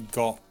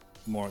got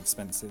more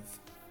expensive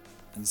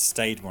and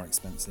stayed more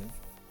expensive.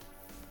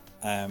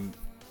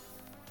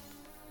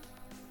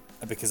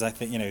 Because I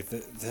think,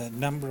 the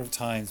number of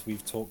times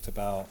we've talked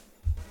about,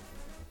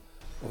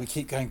 we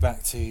keep going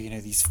back to,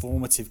 these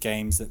formative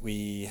games that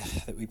we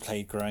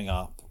played growing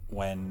up,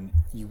 when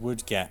you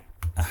would get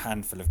a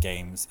handful of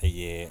games a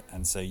year,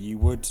 and so you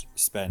would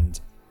spend,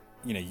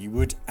 you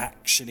would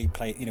actually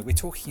play, we're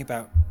talking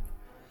about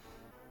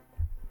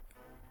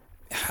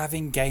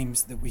having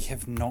games that we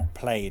have not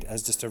played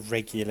as just a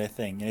regular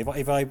thing.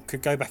 If I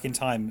could go back in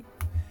time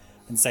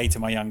and say to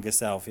my younger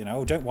self,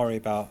 don't worry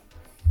about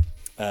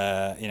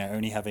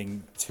only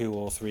having 2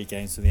 or 3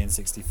 games for the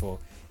N64.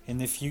 In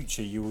the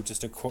future, you'll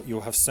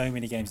have so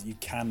many games that you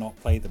cannot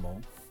play them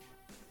all.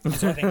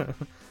 So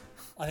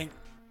I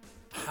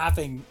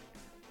think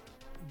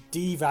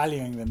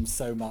devaluing them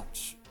so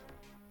much.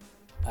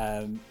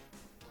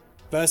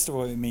 First of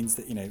all, it means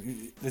that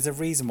there's a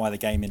reason why the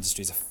game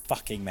industry is a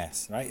fucking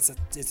mess, right?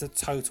 It's a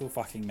total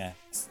fucking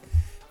mess.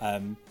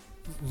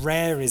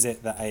 Rare is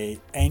it that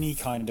any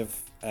kind of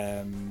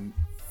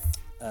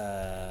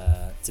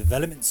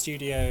development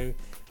studio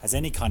has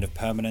any kind of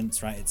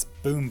permanence, right? It's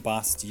boom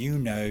bust.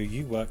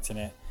 You worked in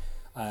it.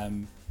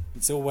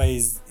 It's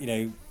always,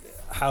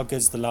 how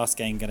good's the last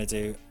game going to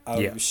do?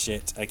 Oh,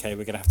 shit. Okay,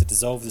 we're going to have to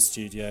dissolve the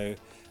studio.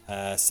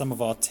 Some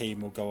of our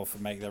team will go off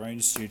and make their own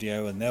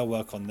studio, and they'll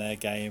work on their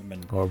game.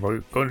 Or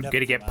we're going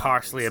to get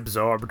partially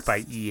absorbed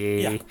by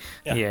EA.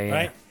 Yeah.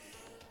 Right.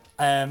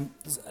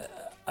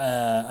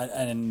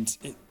 And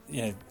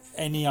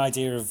any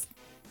idea of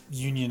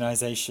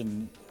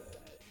unionization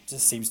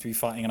just seems to be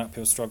fighting an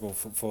uphill struggle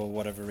for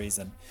whatever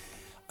reason.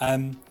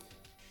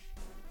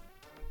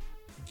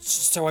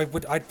 So I'd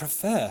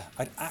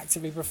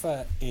actively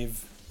prefer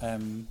if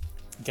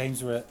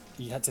games you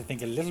had to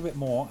think a little bit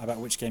more about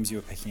which games you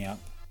were picking up.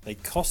 They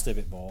cost a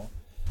bit more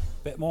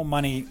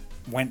money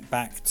went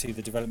back to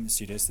the development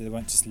studios, so they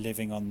weren't just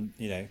living on,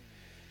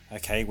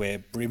 okay, we're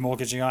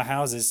remortgaging our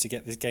houses to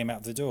get this game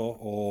out the door,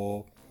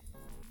 or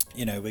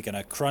we're going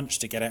to crunch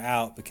to get it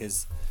out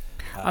because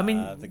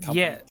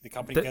the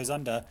company goes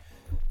under,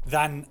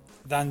 than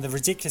the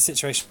ridiculous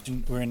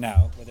situation we're in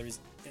now, where there is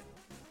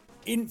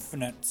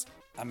infinite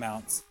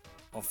amounts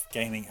of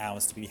gaming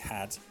hours to be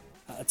had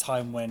at a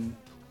time when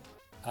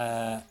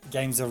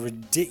games are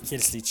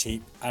ridiculously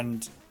cheap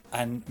and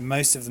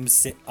most of them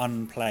sit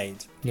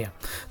unplayed. Yeah,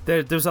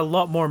 there's a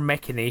lot more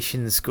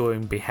machinations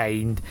going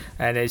behind,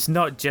 and it's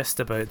not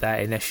just about that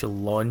initial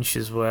launch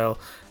as well.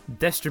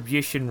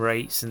 Distribution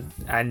rights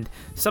and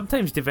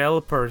sometimes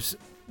developers,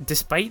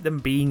 despite them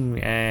being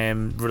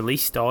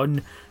released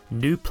on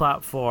new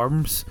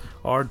platforms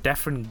or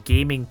different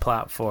gaming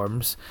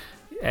platforms,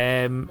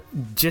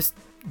 just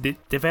the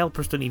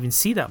developers don't even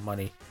see that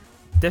money.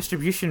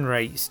 Distribution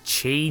rights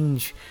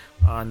change,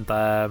 and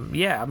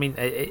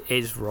it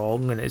is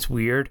wrong and it's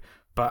weird,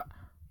 but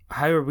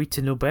how are we to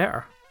know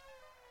better?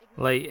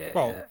 That's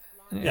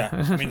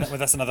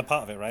another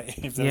part of it, right?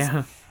 If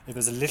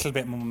there's a little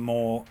bit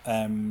more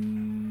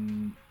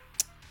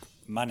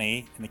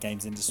money in the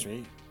games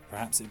industry,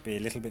 perhaps it'd be a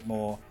little bit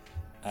more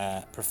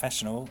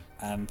professional,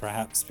 and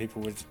perhaps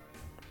people would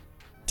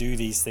do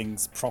these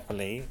things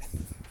properly.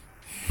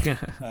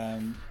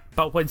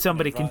 But when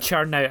somebody can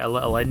churn out a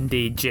little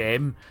indie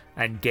gem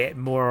and get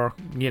more,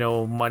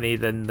 money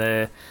than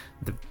the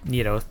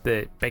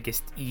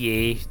biggest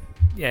EA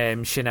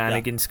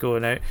shenanigans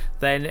going out,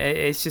 then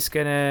it's just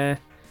gonna,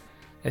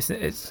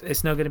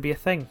 it's not gonna be a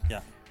thing.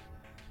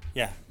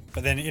 Yeah.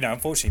 But then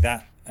unfortunately,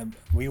 that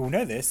we all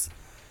know this.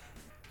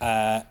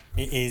 It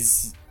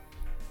is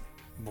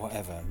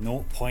whatever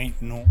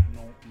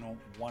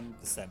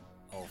 0.0001%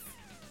 of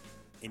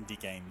indie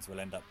games will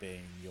end up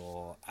being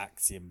your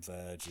Axiom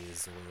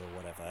Verges or your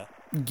whatever.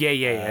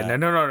 Yeah.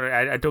 No.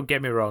 I don't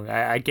get me wrong.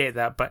 I get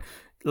that, but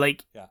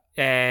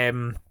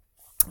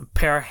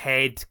per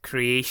head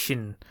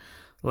creation,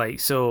 your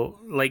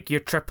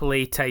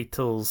AAA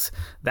titles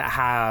that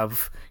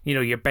have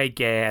your big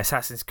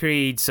Assassin's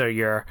Creeds or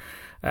your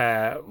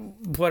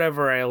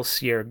whatever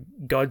else, your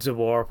Gods of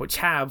War, which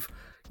have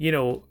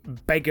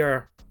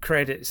bigger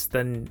credits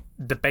than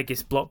the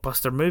biggest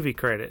blockbuster movie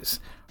credits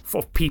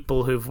for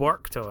people who've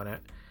worked on it.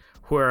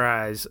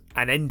 Whereas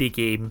an indie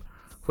game,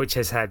 which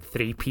has had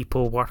 3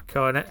 people work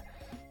on it,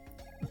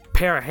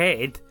 per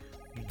head,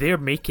 they're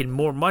making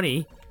more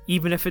money,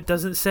 even if it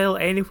doesn't sell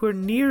anywhere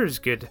near as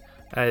good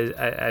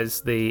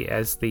as the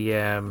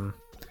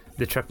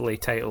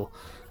AAA title.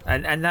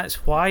 And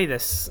that's why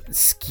this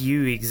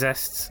skew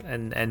exists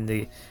in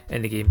the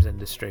games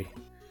industry.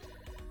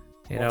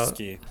 You what know,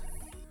 skew?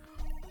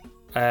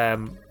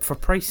 For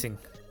pricing.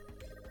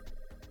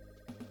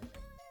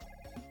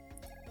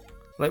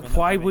 Like,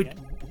 why would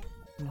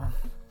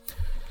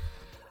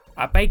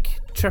a big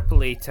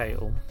AAA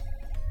title,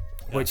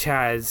 which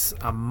has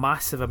a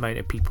massive amount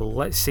of people,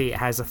 let's say it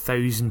has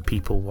 1,000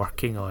 people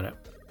working on it,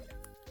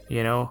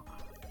 you know,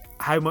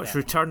 how much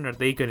return are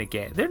they going to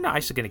get? They're not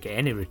actually going to get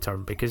any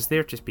return because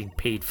they're just being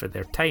paid for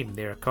their time.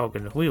 They're a cog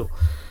in the wheel.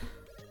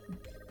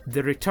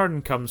 The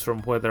return comes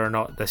from whether or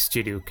not the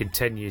studio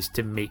continues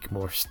to make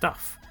more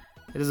stuff.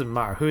 It doesn't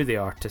matter who the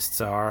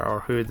artists are or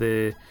who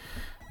the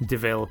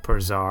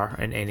developers are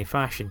in any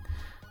fashion.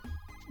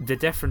 The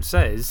difference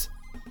is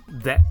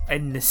that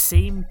in the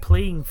same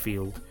playing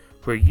field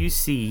where you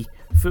see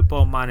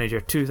Football Manager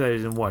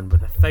 2001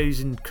 with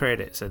 1,000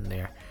 credits in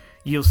there,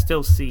 you'll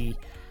still see,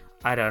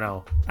 I don't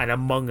know, an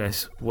Among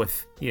Us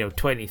with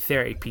 20,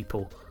 30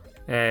 people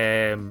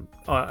in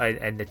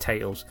the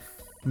titles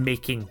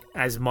making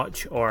as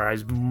much or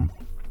as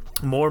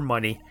more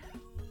money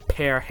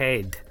per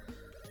head,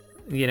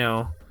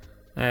 than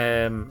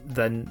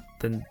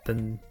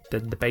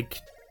the big,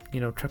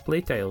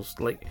 AAA titles.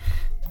 Like,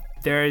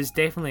 there is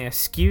definitely a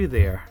skew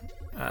there.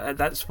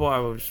 That's what I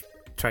was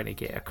trying to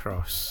get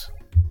across.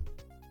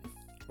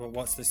 Well,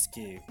 what's the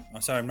skew?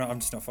 I'm sorry, I'm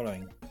just not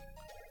following.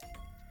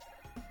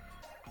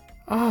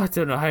 Oh, I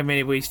don't know how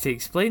many ways to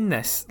explain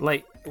this.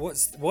 Like,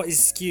 what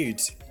is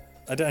skewed?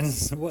 I don't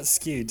understand. What's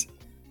skewed?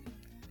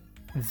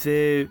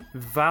 The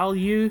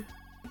value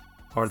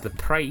or the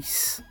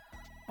price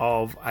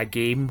of a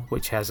game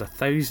which has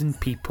 1,000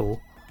 people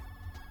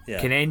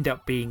can end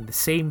up being the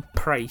same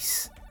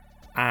price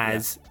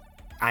as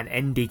an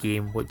indie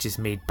game which is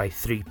made by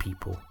 3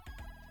 people.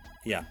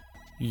 Yeah.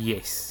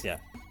 Yes. Yeah.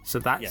 So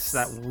that's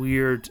that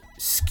weird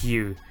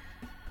skew.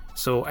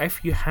 So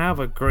if you have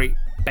a great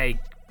big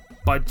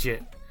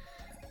budget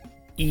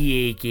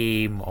EA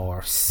game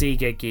or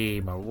Sega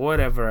game or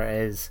whatever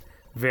it is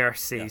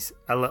versus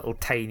a little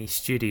tiny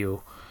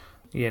studio,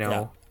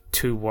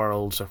 Two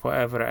Worlds or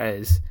whatever it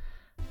is,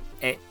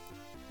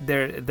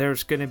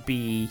 there's going to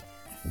be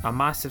a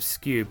massive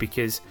skew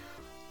because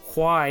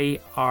why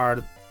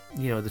are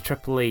the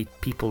AAA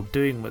people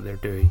doing what they're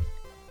doing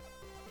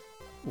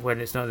when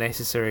it's not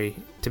necessary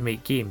to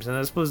make games? And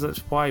I suppose that's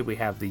why we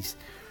have these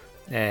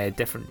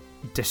different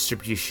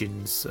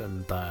distributions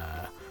and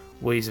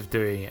ways of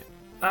doing it.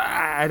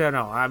 I don't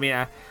know. I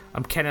mean,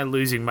 I'm kind of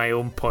losing my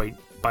own point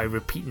by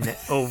repeating it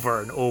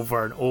over and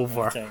over and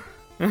over. Okay.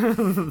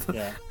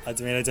 Yeah, I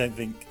mean, I don't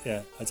think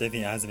it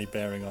has any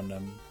bearing on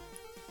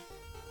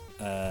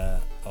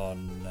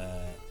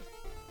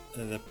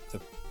the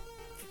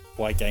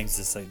why games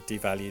are so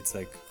devalued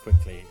so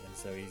quickly and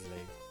so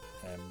easily.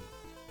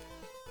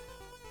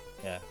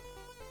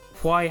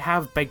 Why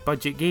have big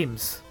budget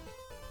games?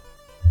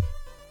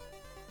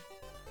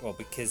 Well,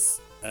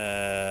 because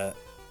they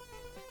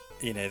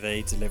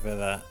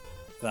deliver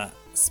that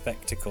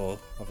spectacle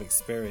of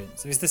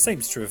experience. It's the same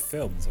is true of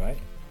films, right?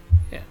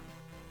 Yeah.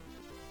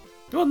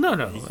 Well, no.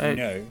 That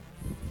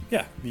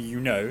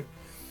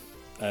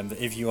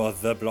if you are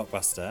the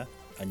blockbuster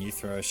and you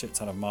throw a shit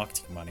ton of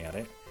marketing money at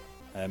it,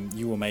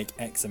 you will make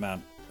X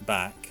amount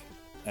back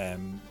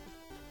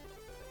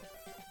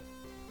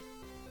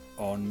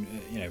on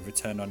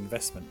return on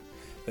investment.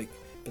 But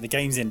the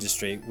games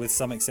industry, with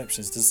some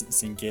exceptions, doesn't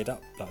seem geared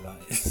up like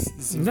that.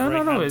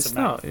 No, it's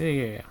not.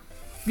 Yeah,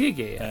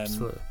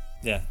 absolutely.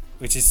 Yeah,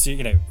 which is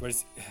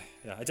whereas,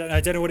 I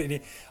don't know what it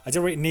needs. I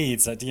don't know what it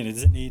needs. Like,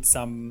 does it need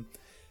some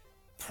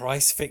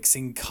price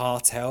fixing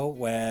cartel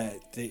where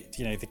the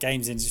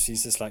games industry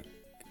is just like,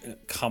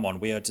 come on,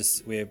 we're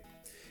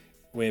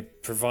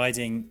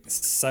providing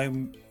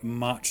so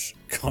much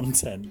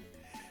content,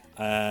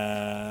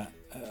 and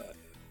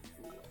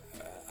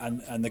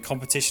the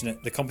competition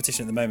at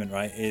the moment,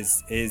 right,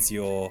 is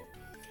your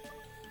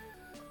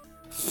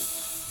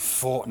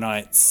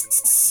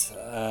Fortnite's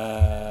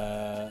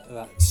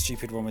that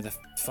stupid one with the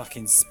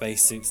fucking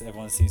spacesuits that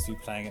everyone seems to be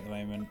playing at the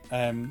moment.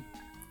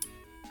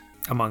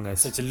 Among Us.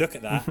 So to look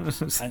at that,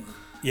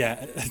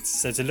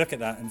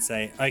 and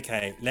say,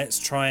 okay, let's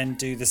try and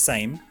do the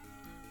same,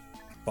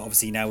 but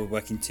obviously now we're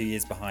working 2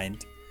 years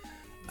behind,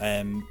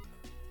 to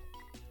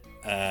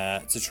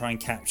try and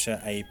capture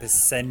a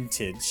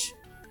percentage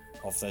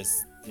of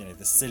those,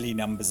 the silly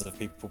numbers of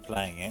people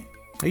playing it.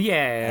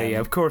 Yeah.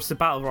 Of course, the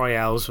Battle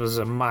Royales was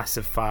a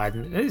massive fad,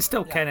 and it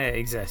still kind of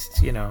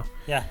exists, Yeah,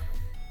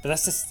 but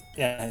that's just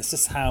it's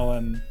just how I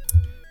don't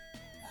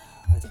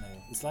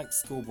know. It's like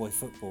schoolboy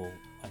football,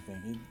 I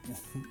think.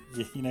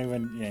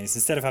 When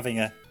instead of having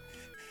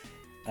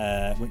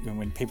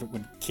when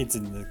kids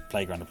in the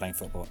playground are playing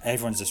football,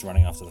 everyone's just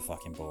running after the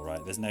fucking ball,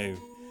 right? There's no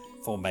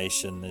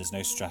formation. There's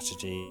no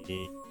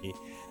strategy.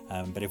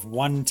 But if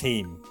one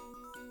team,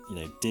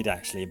 did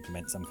actually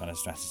implement some kind of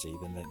strategy,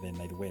 then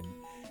they'd win,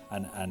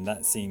 and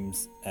that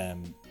seems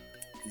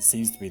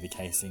to be the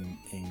case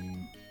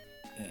in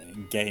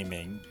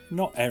gaming.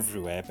 Not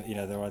everywhere, but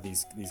there are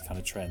these kind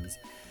of trends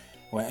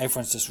where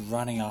everyone's just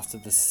running after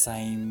the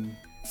same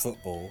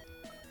football.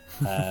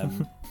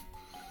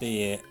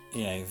 Be it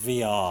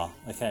VR.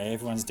 Okay,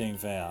 everyone's doing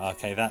VR.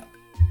 Okay, that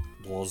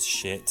was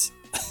shit.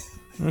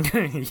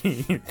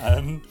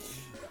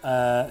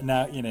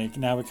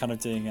 Now we're kind of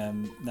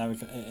doing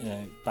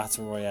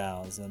battle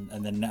royales,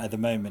 and then at the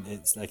moment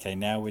it's okay.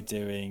 Now we're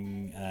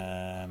doing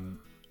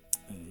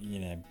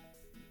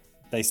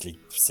basically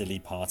silly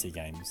party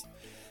games,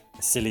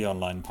 silly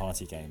online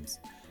party games.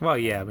 Well,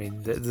 yeah, I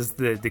mean, there's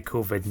the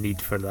COVID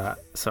need for that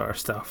sort of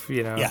stuff,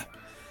 Yeah.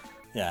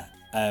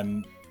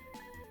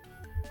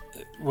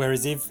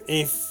 Whereas if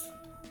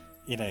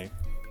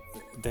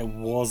there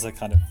was a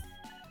kind of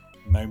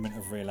moment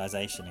of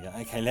realization, you go,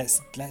 okay,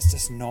 let's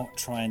just not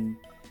try and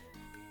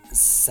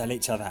sell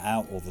each other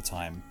out all the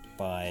time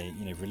by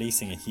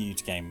releasing a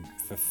huge game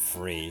for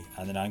free,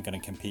 and then I'm going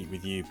to compete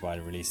with you by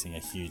releasing a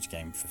huge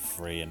game for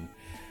free and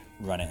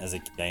run it as a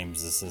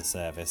games as a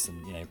service,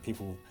 and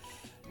people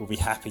will be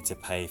happy to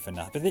pay for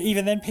nothing. But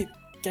even then,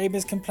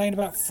 gamers complain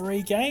about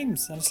free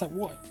games, and it's like,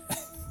 what?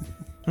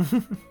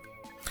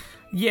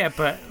 Yeah,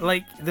 but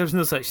there's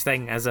no such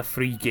thing as a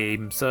free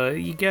game, so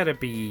you gotta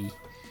be.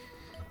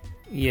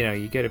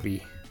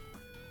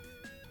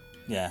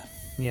 Yeah.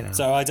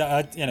 So I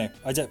don't.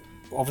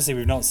 Obviously,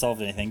 we've not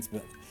solved anything,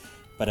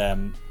 but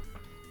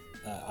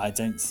I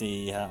don't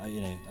see how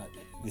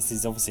this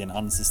is obviously an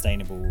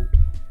unsustainable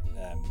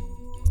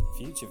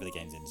future for the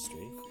games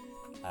industry,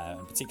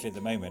 and particularly at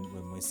the moment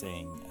when we're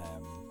seeing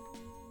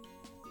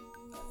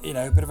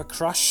a bit of a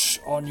crush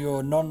on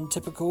your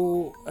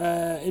non-typical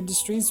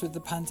industries with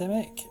the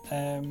pandemic.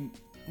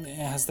 It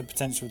has the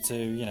potential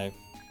to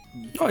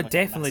Oh, it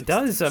definitely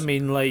does. I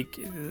mean,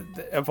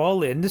 of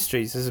all the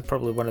industries, this is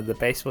probably one of the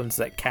best ones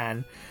that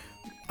can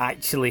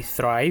actually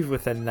thrive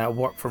within that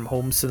work from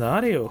home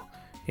scenario.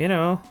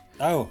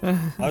 Oh,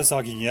 I was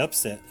talking the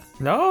opposite.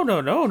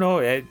 No.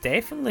 It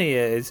definitely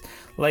is.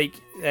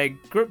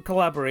 Group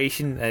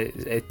collaboration,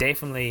 it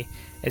definitely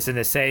is a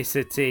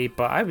necessity.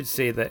 But I would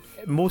say that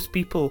most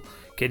people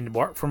can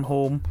work from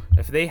home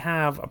if they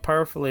have a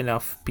powerful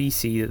enough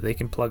PC that they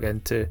can plug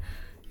into.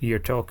 You're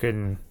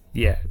talking.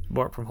 Yeah,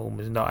 work from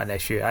home is not an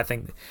issue. I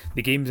think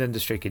the games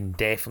industry can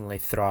definitely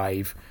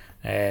thrive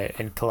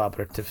in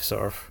collaborative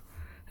sort of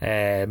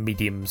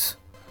mediums.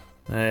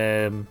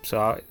 So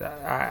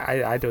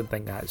I don't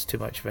think that's too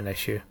much of an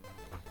issue.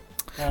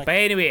 But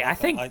anyway, I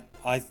think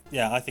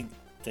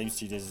game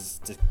studios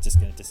is just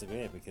going to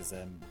disappear because.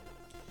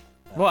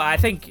 Well, I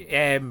think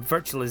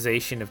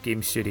virtualization of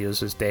game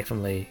studios is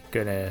definitely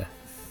going to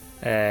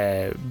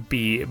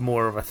be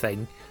more of a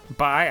thing.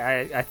 But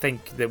I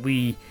think that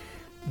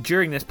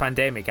during this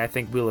pandemic, I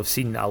think we'll have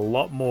seen a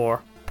lot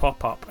more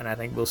pop up, and I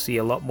think we'll see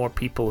a lot more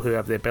people who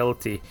have the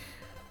ability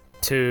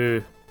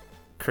to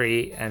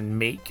create and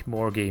make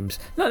more games.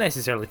 Not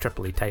necessarily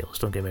AAA titles,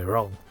 don't get me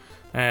wrong,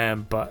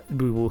 but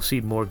we will see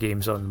more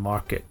games on the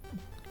market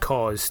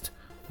caused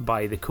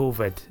by the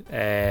COVID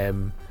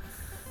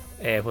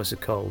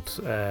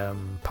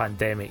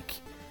pandemic,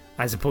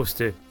 as opposed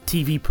to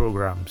TV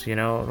programs.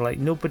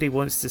 Nobody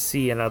wants to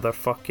see another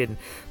fucking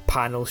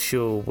panel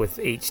show with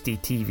HD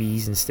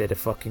TVs instead of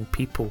fucking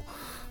people.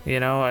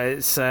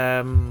 It's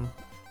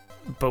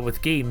but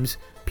with games,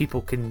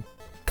 people can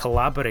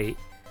collaborate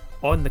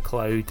on the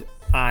cloud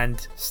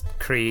and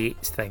create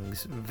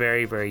things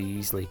very, very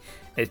easily.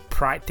 It's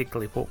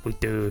practically what we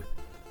do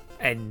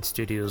in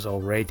studios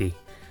already,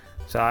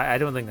 so I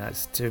don't think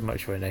that's too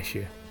much of an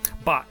issue.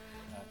 But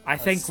I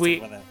think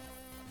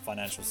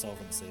financial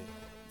solvency.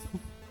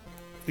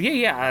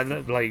 Yeah.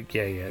 Lack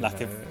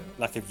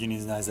of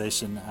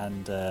unionization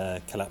and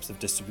collapse of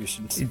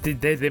distribution.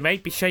 They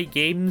might be shite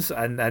games,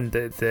 and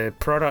the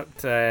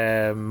product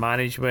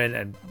management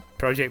and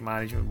project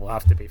management will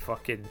have to be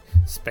fucking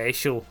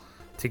special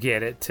to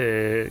get it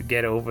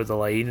over the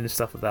line and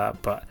stuff like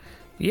that. But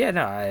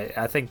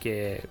I think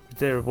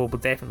there will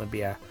definitely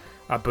be a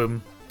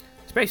boom,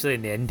 especially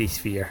in the indie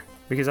sphere,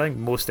 because I think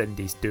most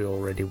indies do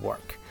already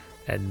work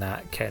in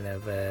that kind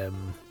of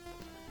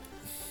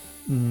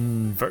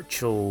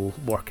virtual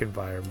work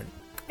environment.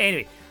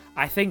 Anyway,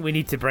 I think we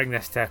need to bring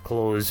this to a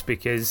close,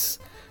 because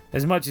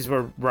as much as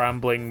we're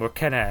rambling, we're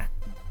kind of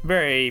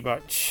very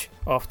much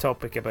off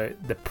topic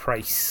about the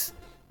price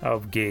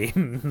of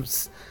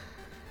games.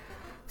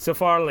 So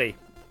Farley,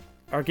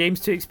 are games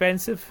too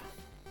expensive?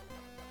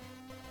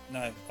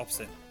 No,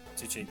 opposite.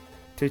 Too cheap.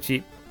 Too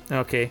cheap.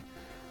 Okay.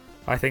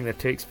 I think they're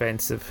too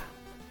expensive.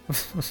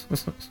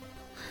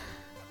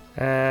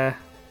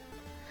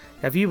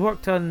 Have you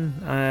worked on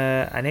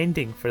an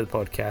ending for the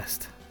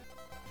podcast?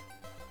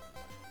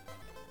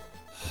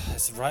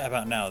 It's right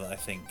about now that I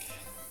think,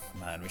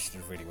 man, we should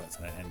have really worked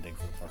on an ending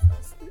for the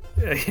podcast.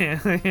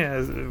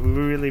 Yeah, we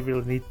really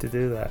need to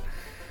do that.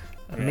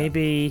 Yeah.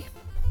 Maybe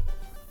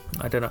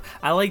I don't know.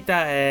 I like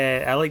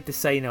that. I like the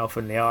sign off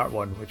in the art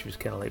one, which was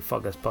kind of like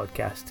 "fuck this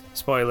podcast."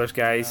 Spoilers,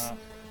 guys.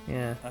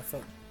 Yeah. I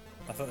thought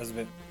it was a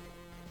bit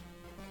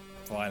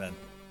violent.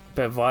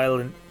 Bit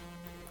violent.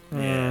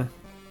 Yeah.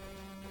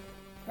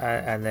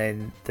 And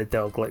then the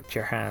dog licked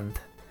your hand.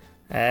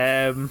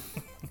 I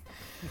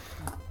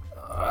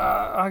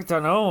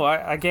don't know.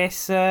 I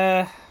guess.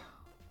 I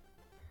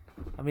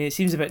mean, it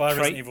seems a bit Buy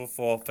trite.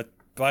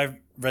 Buy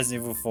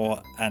Resident Evil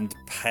 4 and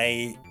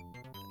pay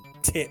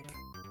tip.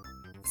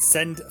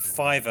 Send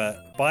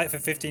 $5. Buy it for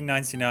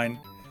 $15.99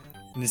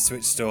 in the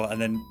Switch store,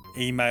 and then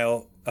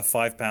email a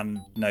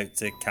 £5 note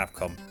to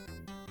Capcom.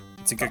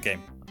 It's a good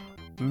game.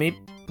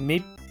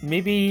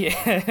 Maybe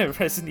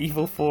Resident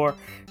Evil 4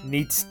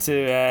 needs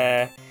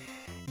to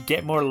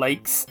get more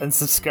likes and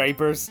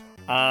subscribers,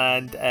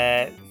 and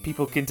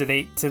people can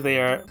donate to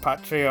their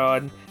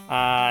Patreon,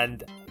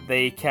 and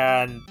they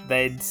can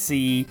then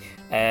see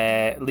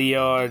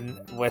Leon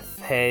with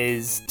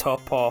his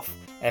top off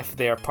if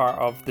they're part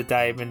of the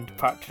Diamond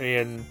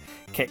Patreon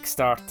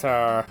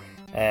Kickstarter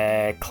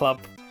club,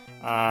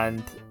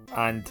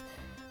 and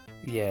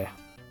yeah.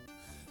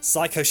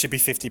 Psycho should be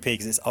 50p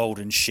because it's old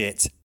and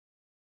shit.